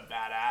because they're so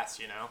badass,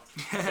 you know?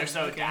 They're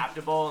so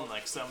adaptable and,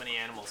 so many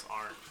animals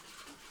aren't.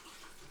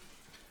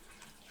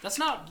 That's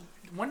not...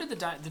 When did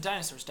the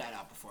dinosaurs died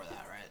out before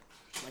that,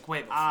 right?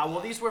 Way before Well,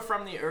 these were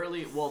from the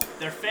early... Well,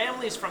 their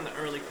families from the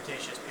early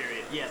Cretaceous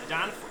period. Yeah, the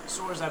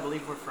dinosaurs, I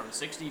believe, were from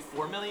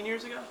 64 million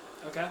years ago.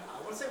 Okay.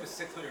 I want to say it was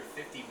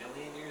 650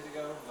 million years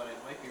ago, but it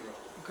might be wrong.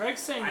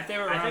 Greg's saying that they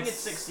were I around... think it's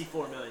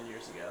 64 million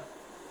years ago.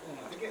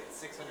 I think it's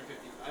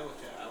 650. I will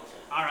check.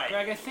 All right.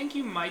 Greg, I think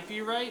you might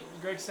be right.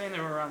 Greg's saying they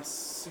were around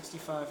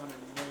 6,500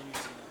 million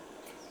years ago.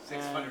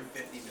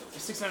 650 million.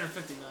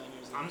 650 million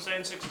years ago. I'm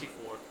saying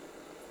 64.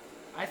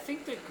 I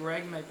think that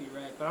Greg might be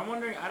right, but I'm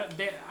wondering.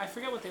 I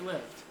forget what they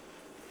lived.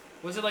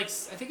 Was it I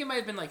think it might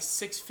have been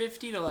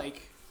 650 to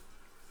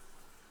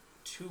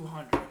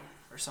 200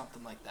 or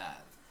something like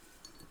that.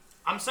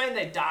 I'm saying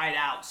they died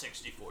out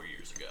 64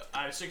 years ago.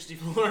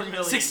 64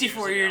 million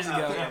 64 years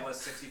ago. Yeah, it was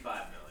 65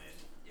 million.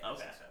 Yeah,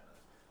 Okay. 65 million.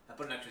 I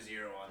put an extra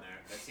zero on there.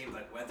 That seemed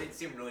I think it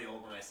seemed really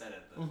old when I said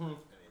it, but Mhm. I mean,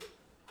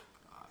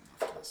 I'm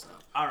looking this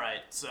up. All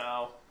right,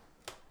 so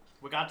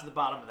we got to the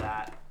bottom of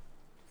that.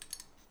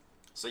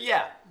 So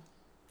yeah,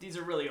 these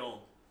are really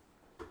old.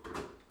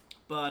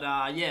 But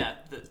yeah,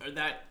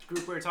 that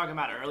group we were talking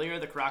about earlier,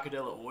 the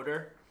Crocodile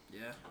order,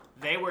 Yeah.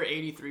 they were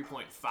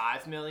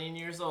 83.5 million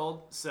years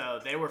old. So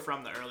they were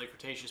from the early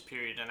Cretaceous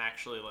period and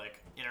actually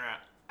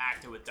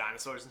interacted with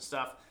dinosaurs and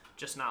stuff.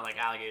 Just not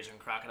alligators and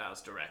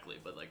crocodiles directly,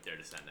 but their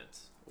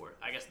descendants before.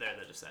 I guess they're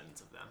the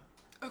descendants of them.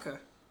 Okay.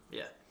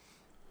 Yeah.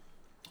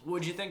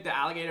 Would you think the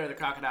alligator or the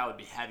crocodile would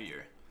be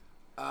heavier?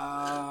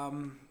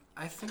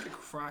 I think a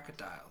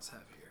crocodile's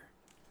heavier.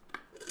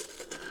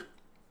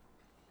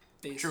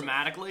 Based on-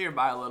 Dramatically or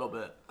by a little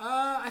bit?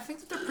 I think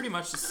that they're pretty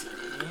much the same,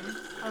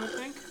 I would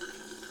think.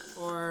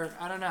 Or,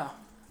 I don't know.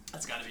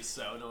 That's gotta be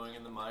so annoying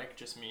in the mic.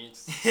 Just me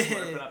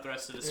slurping up the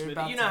rest of the You're smoothie.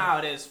 about You know to- how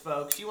it is,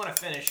 folks. You want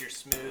to finish your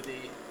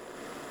smoothie.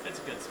 It's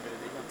a good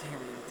smoothie. I'm to hear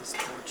me with this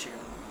torch here.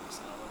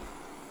 So.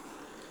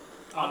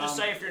 I'll just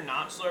say if you're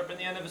not slurping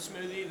the end of a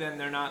smoothie, then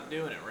they're not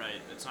doing it right.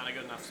 It's not a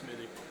good enough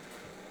smoothie.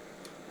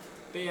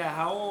 But yeah,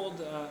 how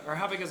old, or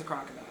how big is a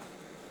crocodile?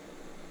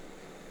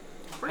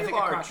 Pretty I think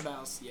large. a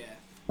crocodile's, yeah.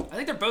 I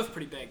think they're both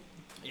pretty big.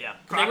 Yeah.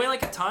 Do they weigh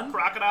like a ton?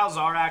 Crocodiles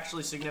are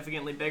actually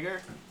significantly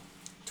bigger.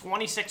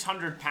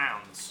 2,600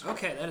 pounds.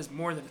 Okay, that is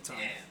more than a ton.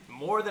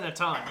 More than a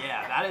ton,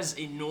 yeah. That is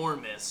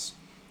enormous.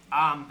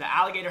 The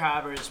alligator,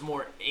 however, is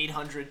more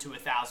 800 to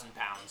 1,000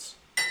 pounds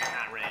in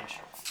that range.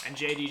 And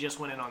JD just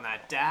went in on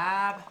that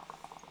dab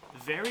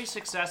very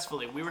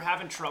successfully. We were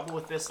having trouble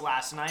with this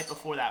last night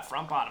before that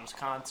Front Bottoms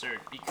concert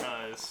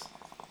because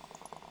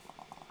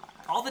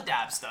all the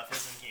dab stuff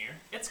isn't here.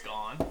 It's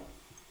gone.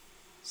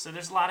 So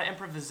there's a lot of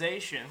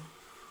improvisation.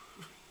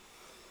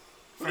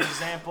 For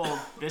example,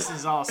 this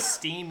is all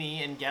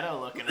steamy and ghetto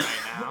looking right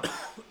now.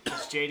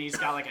 Because JD's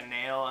got like a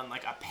nail and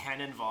like a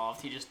pen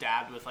involved. He just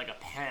dabbed with like a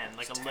pen,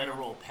 like a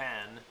literal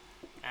pen.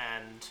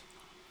 And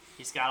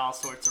he's got all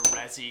sorts of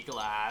resi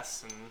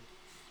glass. And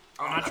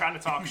I'm not trying to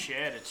talk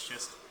shit. It's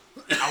just,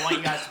 I want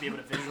you guys to be able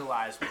to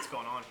visualize what's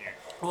going on here.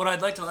 What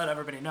I'd like to let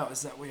everybody know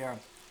is that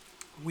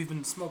we've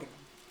been smoking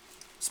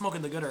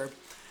the good herb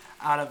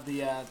out of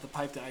the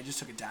pipe that I just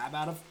took a dab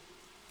out of.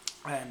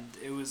 And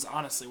it was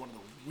honestly one of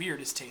the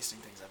weirdest tasting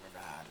things I've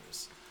ever had. It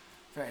was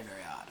very, very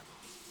odd.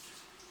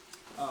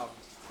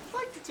 I'd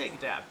like to take a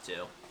dab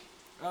too.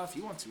 If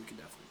you want to, we can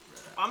definitely.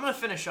 I'm going to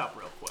finish up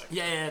real quick.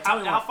 Yeah. Tell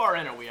me How what. far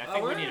in are we? I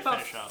think We're we need at to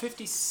about finish up.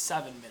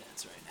 57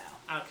 minutes right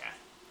now. Okay.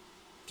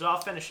 So I'll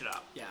finish it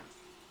up. Yeah.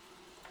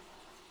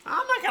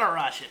 I'm not going to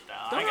rush it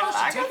though. Don't I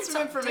rush it. got Take some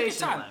your time. Take your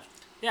information time. left.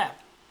 Yeah.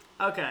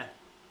 Okay.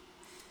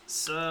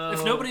 So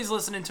If nobody's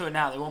listening to it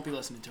now, they won't be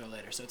listening to it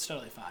later, so it's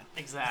totally fine.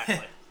 Exactly.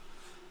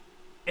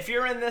 If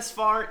you're in this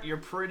far, you're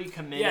pretty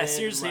committed. Yeah,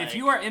 seriously, if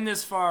you are in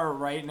this far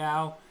right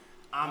now,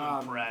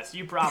 I'm impressed.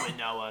 You probably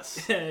know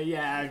us.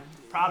 yeah.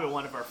 Probably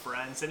one of our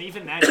friends, and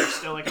even then, you're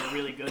still like a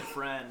really good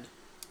friend.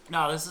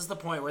 No, this is the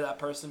point where that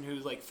person who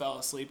like fell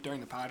asleep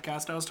during the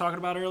podcast I was talking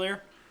about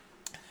earlier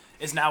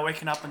is now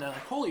waking up and they're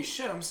like, "Holy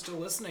shit, I'm still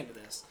listening to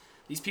this."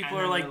 These people And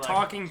are then like they're like-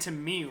 talking to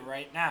me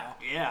right now.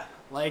 Yeah.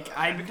 Like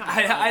That'd be kinda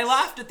I nice.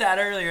 laughed at that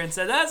earlier and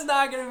said that's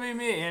not gonna be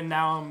me, and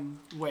now I'm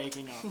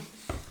waking up.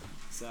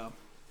 So,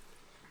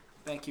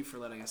 thank you for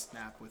letting us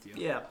nap with you.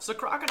 Yeah. So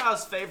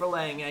crocodiles favor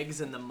laying eggs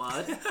in the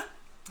mud.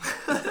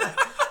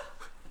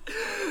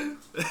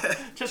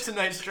 Just a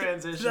nice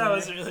transition. That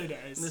was there. really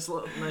nice. This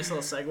nice little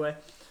segue.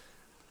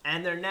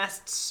 And their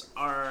nests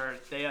are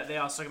they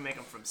also can make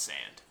them from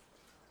sand.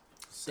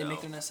 They So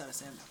make their nest out of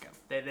sand.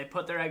 Okay. they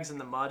put their eggs in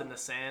the mud and the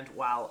sand,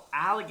 while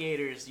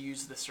alligators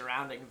use the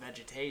surrounding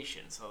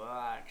vegetation, so they'll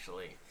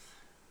actually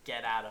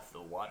get out of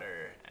the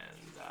water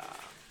and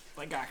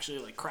Like actually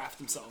like craft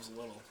themselves a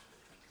little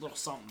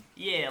something.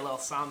 yeah, a little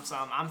some.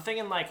 I'm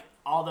thinking like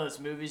all those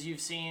movies you've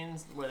seen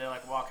where they're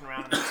like walking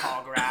around in the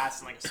tall grass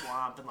and like a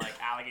swamp and like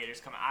alligators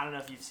come. I don't know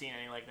if you've seen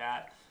any like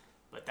that,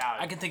 but that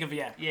would, I can think of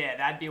yeah,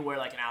 that'd be where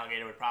like an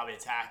alligator would probably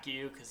attack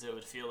you because it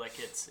would feel like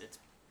its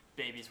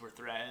babies were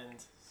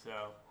threatened. So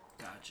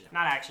Gotcha.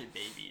 not actually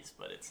babies,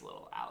 but it's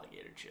little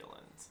alligator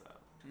chillin'. So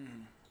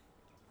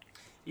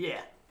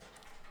yeah.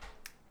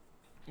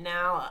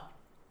 Now,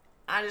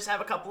 I just have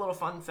a couple little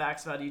fun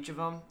facts about each of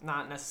them,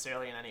 not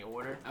necessarily in any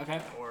order.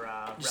 Okay. Or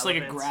Just like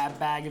a relevance. grab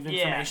bag of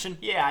information.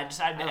 Yeah, I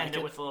decided to I like end it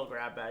it. with a little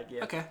grab bag.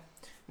 Yeah. Okay.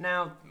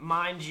 Now,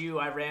 mind you,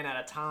 I ran out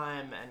of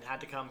time and had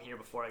to come here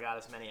before I got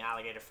as many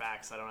alligator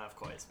facts. I don't have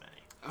quite as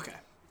many.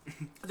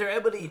 Okay. They're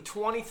able to eat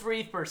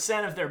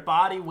 23% of their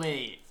body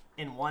weight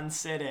in one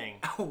sitting.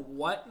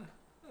 What?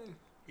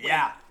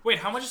 Yeah. Wait,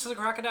 how much does a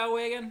crocodile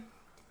weigh again?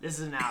 This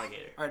is an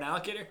alligator. Or an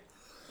alligator?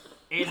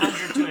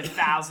 800 to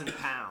 1,000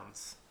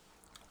 pounds.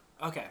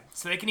 Okay,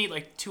 so they can eat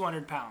like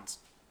 200 pounds.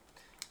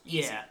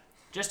 Yeah.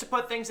 Just to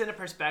put things into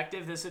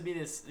perspective, this would be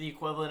the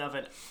equivalent of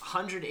an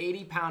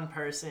 180-pound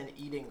person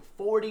eating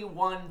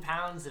 41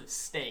 pounds of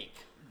steak.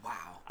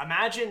 Wow.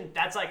 Imagine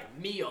that's like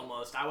me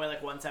almost. I weigh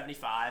like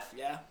 175.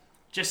 Yeah.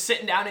 Just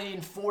sitting down and eating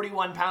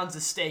 41 pounds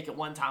of steak at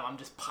one time. I'm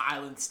just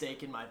piling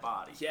steak in my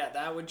body. Yeah,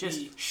 that would Just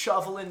be...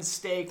 shoveling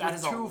steak That with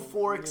is a 2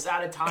 forks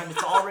at a time.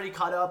 It's already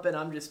cut up and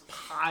I'm just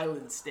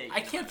piling steak. I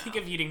can't think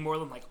of eating more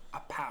than like a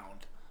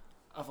pound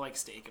of like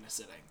steak in a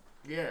sitting.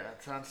 Yeah,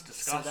 that sounds So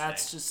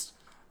disgusting.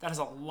 that is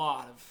a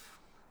lot of...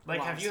 like,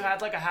 lot have of you steak.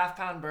 had like a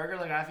half-pound burger?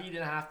 Like, I've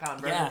eaten a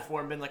half-pound burger Yeah.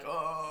 before and been like,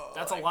 oh.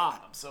 That's a like,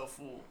 lot. I'm so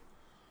full.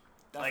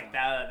 Definitely.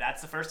 Like,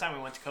 that's the first time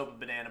we went to Copa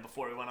Banana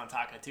before we went on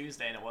Taco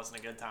Tuesday, and it wasn't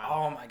a good time.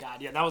 Oh my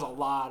god, yeah, that was a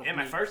lot of Yeah,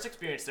 my meat. first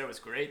experience there was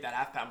great. That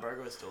half-pound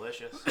burger was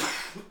delicious.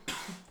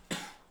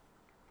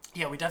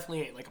 Yeah, we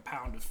definitely ate like a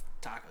pound of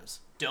tacos.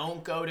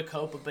 Don't go to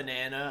Copa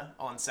Banana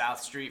on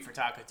South Street for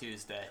Taco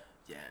Tuesday.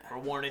 Yeah. We're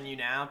warning you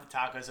now, the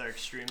tacos are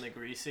extremely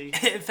greasy.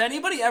 If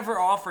anybody ever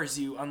offers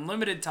you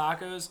unlimited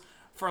tacos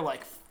for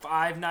like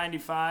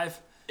 $5.95,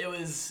 It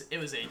was $8. it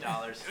was $8.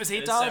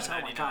 $7.99.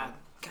 Oh my god,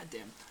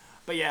 goddamn.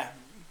 But yeah,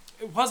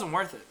 it wasn't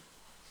worth it.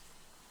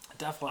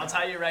 Definitely. I'll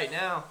tell you right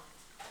now,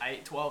 I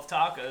ate 12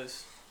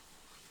 tacos.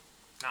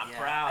 Not Yeah,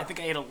 proud. I think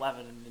I ate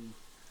 11, and then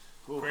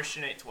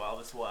Christian ate 12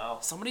 as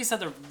well. somebody said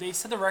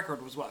the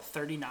record was what,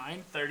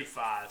 39,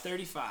 35.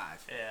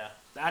 35. Yeah.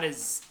 That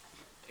is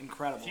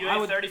incredible. If you I ate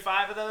would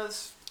 35 of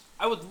those,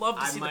 I would love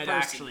to I see might the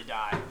person. actually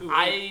die. who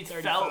I ate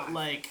 35. felt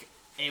like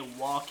a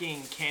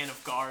walking can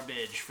of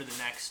garbage for the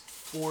next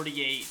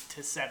 48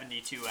 to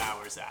 72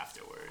 hours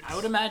afterwards. I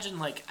would imagine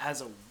like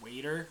as a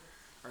waiter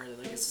or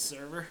like a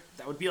server,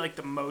 that would be like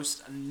the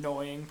most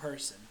annoying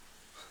person.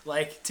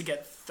 Like to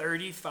get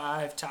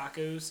 35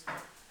 tacos.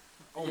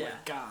 Oh my Yeah.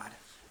 god.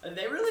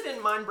 They really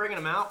didn't mind bringing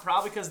them out,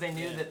 probably because they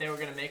knew Yeah. that they were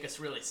going to make us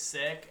really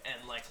sick,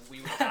 and like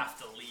we would have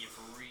to leave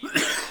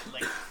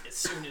like as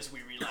soon as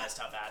we realized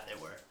how bad they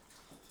were.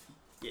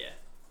 Yeah.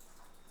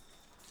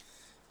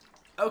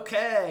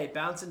 Okay,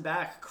 bouncing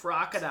back.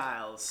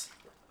 Crocodiles.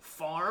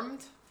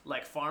 Farmed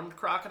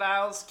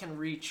crocodiles can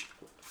reach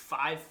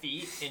 5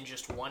 feet in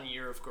just 1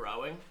 year of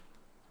growing.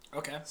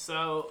 Okay.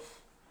 So,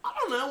 I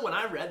don't know, when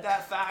I read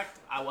that fact,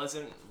 I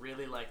wasn't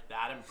really like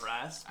that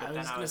impressed, but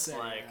then I was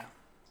like,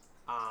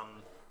 yeah.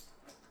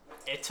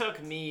 it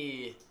took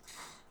me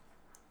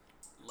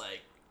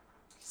like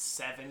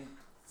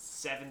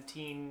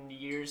 17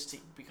 years to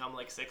become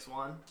like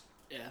 6'1",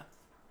 Yeah,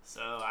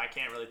 so I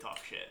can't really talk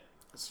shit.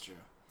 that's true.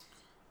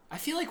 I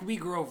feel like we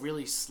grow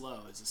really slow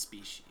as a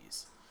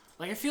species.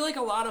 Like I feel like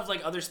a lot of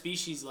like other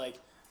species, like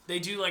they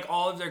do like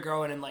all of their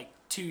growing in like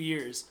 2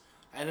 years,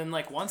 and then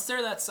like once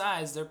they're that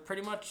size, they're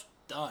pretty much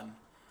done.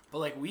 But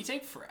like we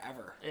take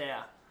forever.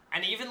 Yeah.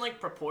 And even like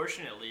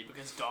proportionately,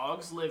 because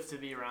dogs live to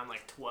be around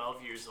like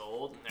 12 years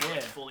old, and they're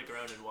like Yeah. fully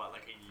grown in what,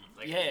 like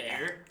a Yeah,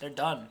 year? they're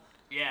done.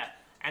 Yeah.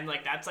 And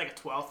like that's like a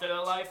 12th of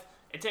their life.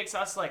 It takes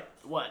us like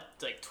what,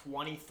 like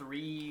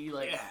 23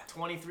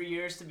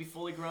 years to be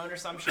fully grown or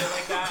some shit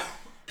like that.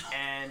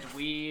 And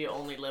we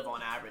only live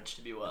on average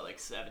to be what, like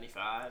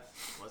 75?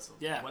 What's the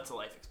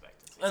life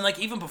expectancy? And like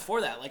even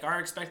before that, like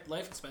our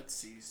life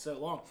expectancy is so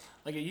long.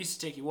 Like it used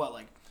to take you what,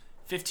 like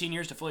 15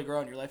 years to fully grow,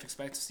 and your life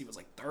expectancy was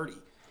like 30.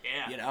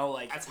 Yeah. You know,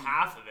 like That's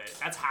half of it.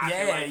 That's half your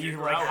yeah, life you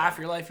you're like growing. half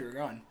your life you were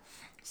growing.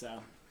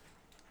 So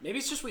maybe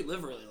it's just we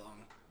live really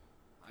long.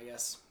 I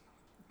guess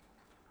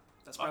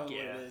that's Fuck probably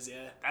yeah. what it is.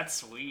 Yeah, That's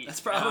sweet.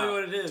 That's probably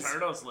what it is.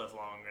 Turtles live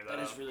longer though.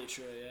 that is really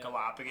true. Yeah.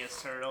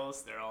 Galapagos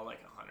turtles, they're all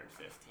like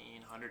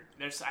 115, 100.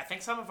 I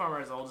think some of them are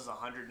as old as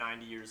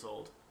 190 years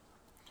old.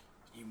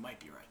 You might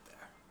be right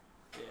there.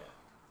 Yeah.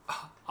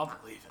 I'll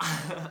believe it.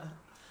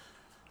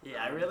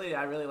 Yeah, I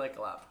really like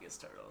Galapagos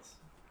turtles.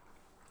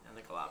 And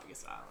the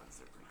Galapagos Islands,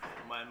 they're pretty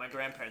cool. My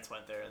grandparents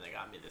went there and they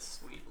got me this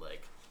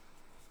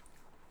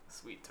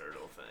sweet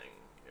turtle thing.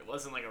 It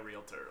wasn't like a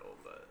real turtle,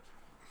 but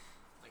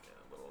like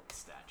a little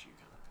statue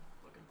kind of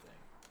looking thing.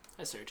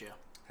 Hi, Sergio.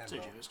 Hello.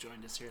 Sergio has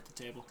joined us here at the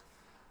table.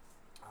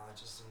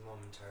 Just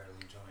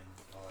momentarily joined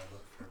while I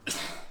look for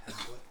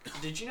headfoot.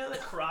 Did you know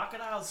that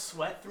crocodiles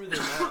sweat through their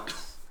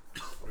mouths?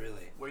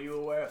 Really? Were you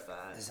aware of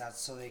that? Is that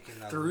so they can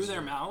Through lose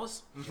their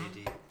mouths?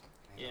 JD? Can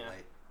you Yeah.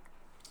 light?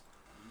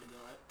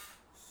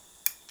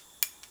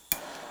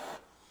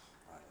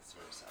 That's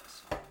very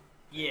satisfying.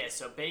 Yeah,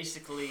 so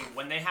basically,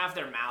 when they have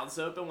their mouths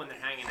open when they're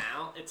hanging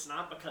out, it's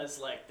not because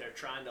like they're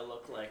trying to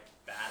look like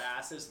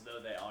badasses, though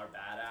they are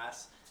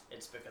badass.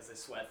 It's because they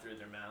sweat through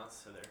their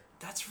mouths, so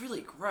That's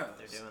really gross.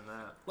 they're doing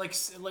that. Like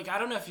I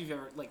don't know if you've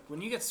ever like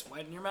when you get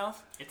sweat in your mouth,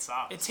 It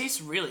sucks. it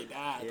tastes really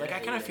bad. Yeah, Like I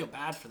kind of yeah. feel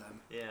bad for them.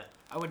 Yeah.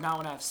 I would not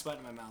want to have sweat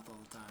in my mouth all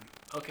the time.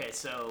 Okay,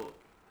 so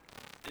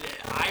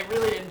I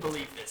really didn't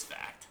believe this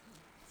fact.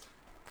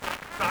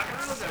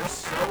 Crocodiles are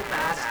so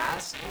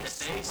badass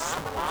that they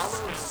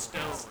swallow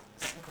stones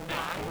that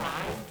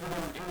grind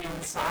through the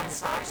inside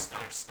of their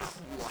stomachs.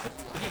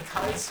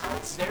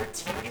 Because their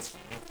teeth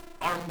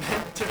are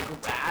meant to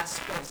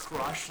grasp and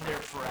crush their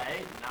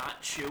prey,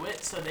 not chew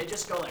it. So they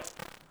just go like,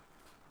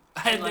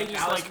 And like they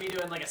just that was like me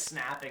doing like a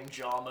snapping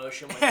jaw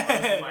motion with both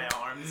of my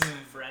arms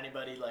for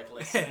anybody like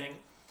listening.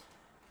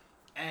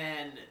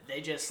 And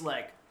they just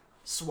like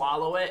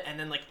swallow it and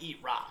then like eat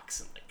rocks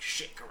and like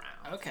shake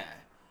around. okay.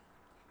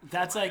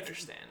 That's My like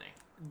understanding.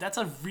 that's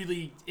a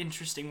really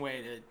interesting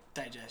way to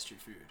digest your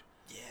food.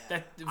 Yeah.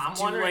 That I'm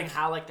do, wondering like,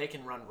 how like they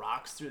can run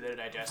rocks through their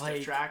digestive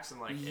like, tracts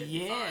and like it'd be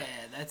yeah, fine.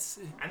 that's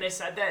And they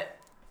said that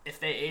if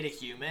they ate a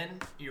human,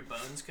 your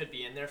bones could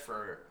be in there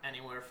for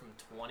anywhere from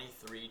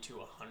 23 to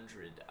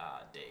 100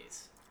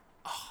 days.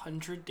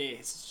 100 days.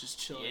 It's just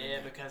chilling. in Yeah,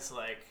 there. because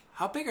like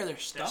How big are their their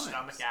stomachs?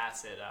 stomach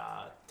acid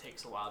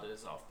takes a while to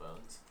dissolve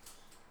bones.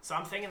 So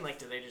I'm thinking like,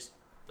 do they just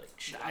like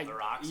shit out the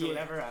rocks yeah. or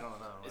whatever? I don't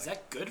know. Is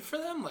Like, that good for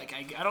them? Like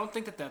I don't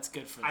think that's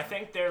good for them. I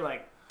think they're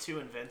like too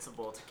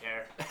invincible to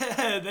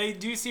care. they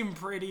do seem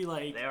pretty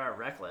like They are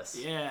reckless.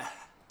 yeah.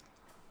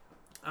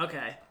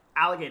 Okay.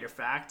 alligator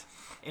fact.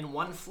 In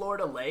one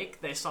Florida lake,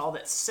 they saw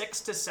that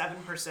 6 to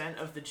 7%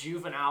 of the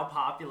juvenile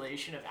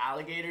population of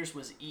alligators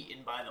was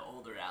eaten by the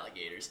older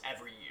alligators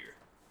every year.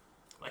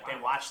 Like, they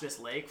watched this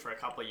lake for a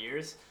couple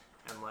years,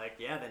 and, like,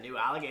 yeah, the new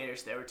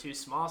alligators, they were too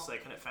small, so they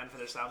couldn't fend for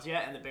themselves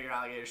yet, and the bigger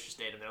alligators just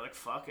ate them. They're like,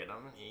 fuck it, I'm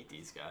gonna eat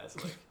these guys.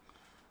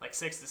 Like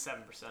 6 to 7%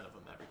 of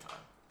them every time.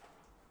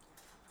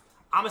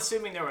 I'm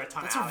assuming there were a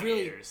ton of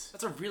alligators.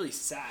 That's a really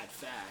sad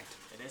fact.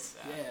 It is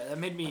sad. Yeah, that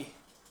made me.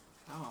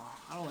 Oh,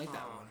 I don't like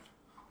that one.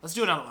 Let's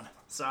do another one.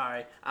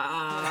 Sorry.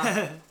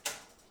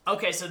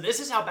 Okay, so this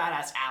is how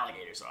badass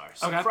alligators are.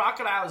 So Okay.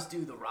 crocodiles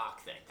do the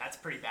rock thing. That's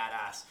pretty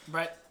badass.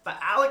 Right. But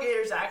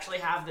alligators actually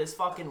have this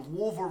fucking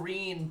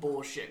Wolverine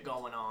bullshit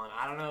going on.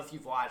 I don't know if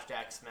you've watched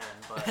X-Men,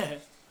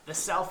 but the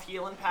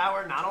self-healing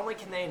power, not only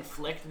can they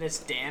inflict this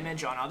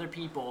damage on other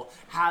people,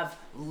 have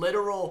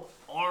literal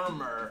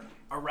armor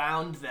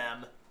around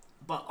them,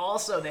 but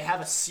also they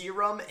have a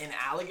serum in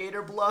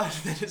alligator blood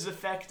that is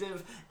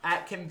effective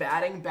at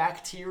combating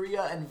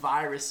bacteria and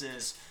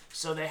viruses.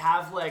 So they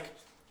have like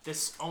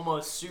this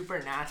almost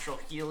supernatural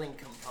healing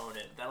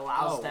component that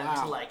allows Oh, them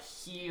wow. to like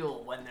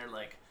heal when they're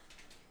like,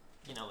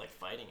 you know, like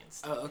fighting and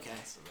stuff. Oh, okay.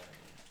 So that,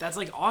 That's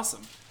like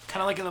awesome.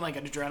 Kind of like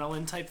an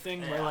adrenaline type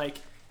thing where Yeah. like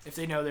if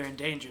they know they're in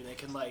danger, they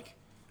can like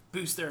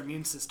boost their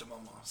immune system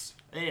almost.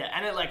 yeah,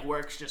 and it like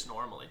works just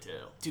normally too.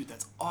 Dude,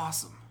 that's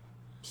awesome.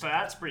 So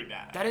that's pretty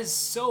bad. That is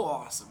so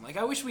awesome. Like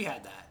I wish we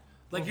had that.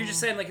 Like you're just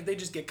saying, like if they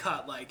just get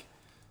cut, like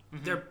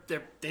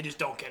they just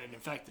don't get it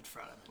infected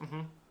from it.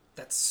 Mm-hmm.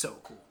 That's so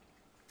cool.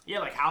 Yeah,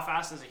 like how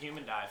fast does a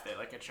human die if they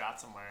like get shot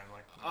somewhere and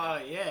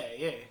like?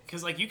 Yeah.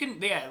 Because like you can,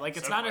 like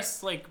it's So not quick.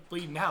 just like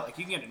bleeding out. Like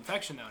you can get an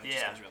infection now and it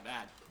just Yeah. goes real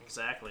bad.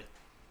 Exactly.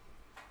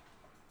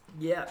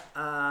 Yeah.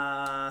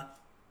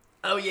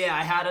 Oh yeah,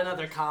 I had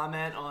another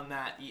comment on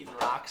that eating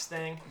rocks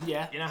thing.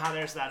 Yeah. You know how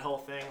there's that whole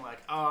thing like,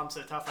 oh, I'm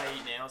so tough I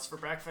eat nails for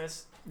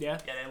breakfast. Yeah.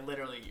 Yeah, they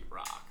literally eat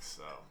rocks,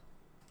 so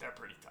they're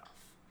pretty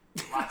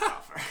tough. A lot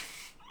tougher.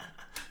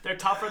 They're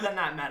tougher than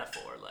that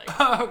metaphor. Like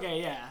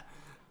Okay. Yeah.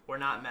 we're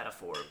not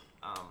metaphor.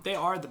 They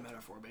are the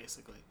metaphor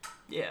basically.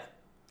 Yeah.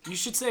 You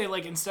should say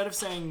like instead of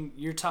saying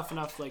you're tough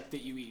enough like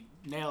that you eat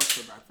nails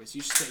for breakfast,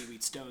 you should say you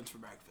eat stones for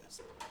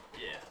breakfast.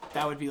 Yeah.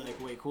 That would be like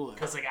way cooler.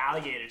 Because like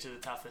alligators are the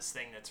toughest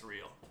thing that's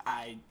real.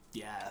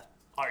 Yeah.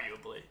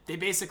 Arguably. They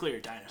basically are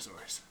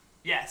dinosaurs.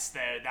 Yes,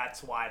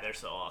 that's why they're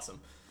so awesome.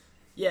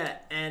 Yeah,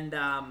 and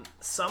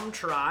some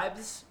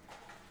tribes,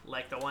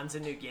 like the ones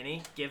in New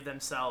Guinea, give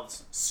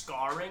themselves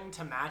scarring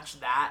to match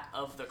that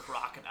of the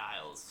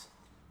crocodiles.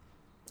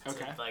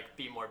 Okay. To, like,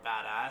 be more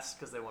badass,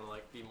 because they want to,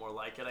 like, be more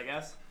like it, I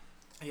guess.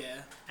 Yeah.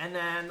 And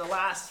then the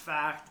last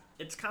fact,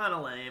 it's kind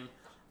of lame.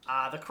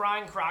 The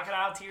crying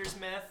crocodile tears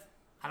myth.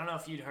 I don't know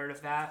if you'd heard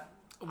of that.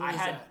 What I is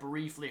had that?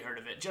 briefly heard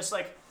of it. Just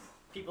like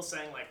people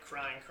saying like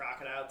crying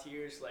crocodile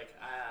tears. Like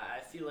I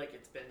feel like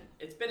it's been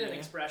an Yeah.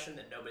 expression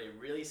that nobody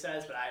really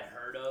says, but I had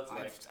heard of.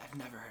 Like I've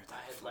never heard that.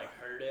 I had before. like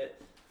heard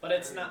it, but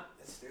it's not.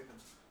 It's stupid.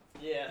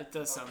 Yeah, It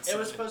does sound. it was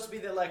silly. supposed to be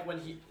that like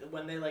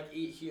when they like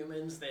eat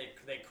humans, they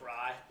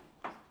cry.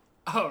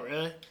 Oh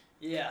really?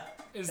 Yeah.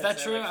 Is 'Cause that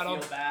they, true? like, I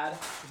don't. feel bad.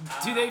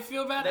 Do they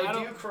feel bad? They I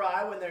do don't.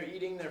 cry when they're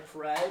eating their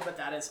prey, but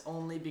that is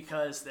only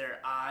because their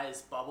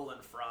eyes bubble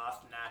and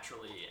froth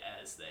naturally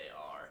as they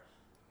are,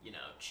 you know,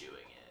 chewing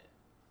it.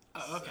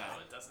 Oh, okay. So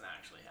it doesn't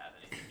actually have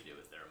anything to do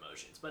with their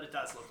emotions, but it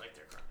does look like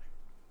they're crying.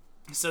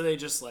 So they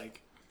just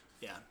like,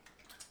 yeah,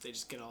 they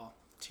just get all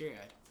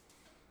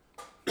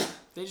teary-eyed.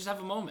 They just have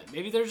a moment.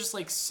 Maybe they're just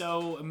like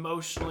so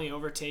emotionally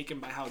overtaken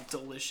by how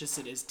delicious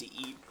it is to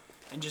eat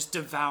and just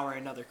devour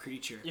another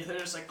creature. Yeah, they're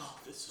just like, oh,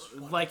 this is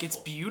wonderful. Like it's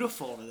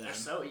beautiful to them. They're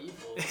so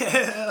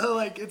evil.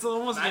 Like it's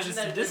almost like a Imagine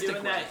that they're sadistic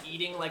doing way. that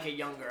eating like a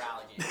younger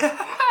alligator.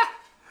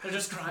 They're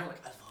just crying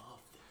like, I love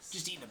this.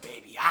 Just eating a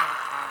baby.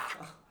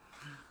 Ah.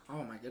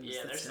 Oh my goodness.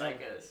 Yeah, they're that's terrible.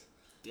 psychos.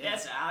 Yeah. Yeah,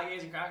 it's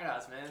alligators and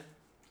crocodiles, man.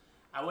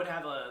 I would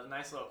have a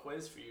nice little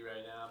quiz for you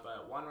right now,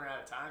 but one, we're out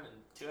of time, and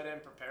two, I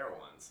didn't prepare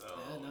one, so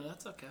Yeah, no,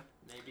 that's okay.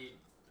 maybe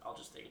I'll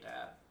just take a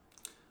dab.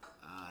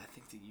 I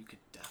think that you could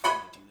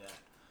definitely do that.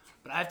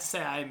 But I have to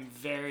say, I'm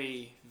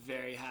very,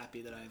 very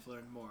happy that I've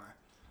learned more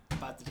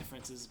about the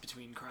differences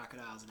between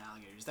crocodiles and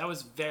alligators. That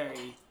was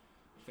very,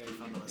 very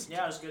fun to listen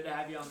Yeah, it was good to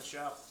have you on the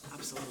show. to.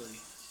 Absolutely.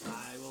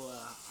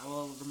 I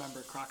will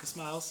remember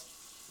Crocosmiles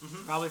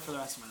probably for the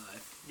rest of my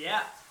life.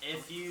 Yeah,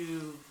 if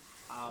you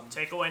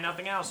take away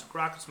nothing else,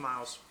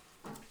 Crocosmiles.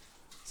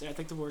 So I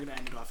think that we're going to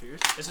end it off here.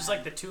 This is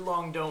like the too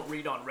long don't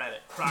read on Reddit.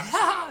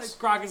 Crocosmiles.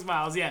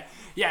 Crocosmiles, yeah.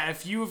 Yeah,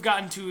 if you have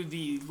gotten to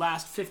the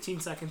last 15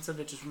 seconds of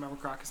it, just remember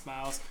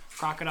Crocosmiles.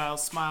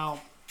 Crocodiles,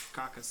 smile.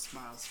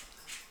 Crocosmiles.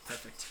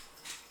 Perfect.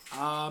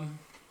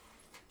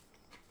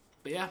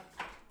 But yeah,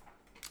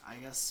 I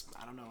guess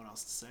I don't know what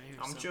else to say.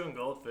 I'm chewing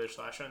goldfish,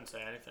 so I shouldn't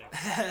say anything.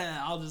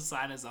 I'll just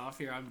sign us off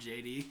here. I'm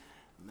JD,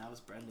 and that was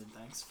Brendan.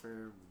 Thanks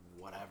for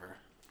whatever.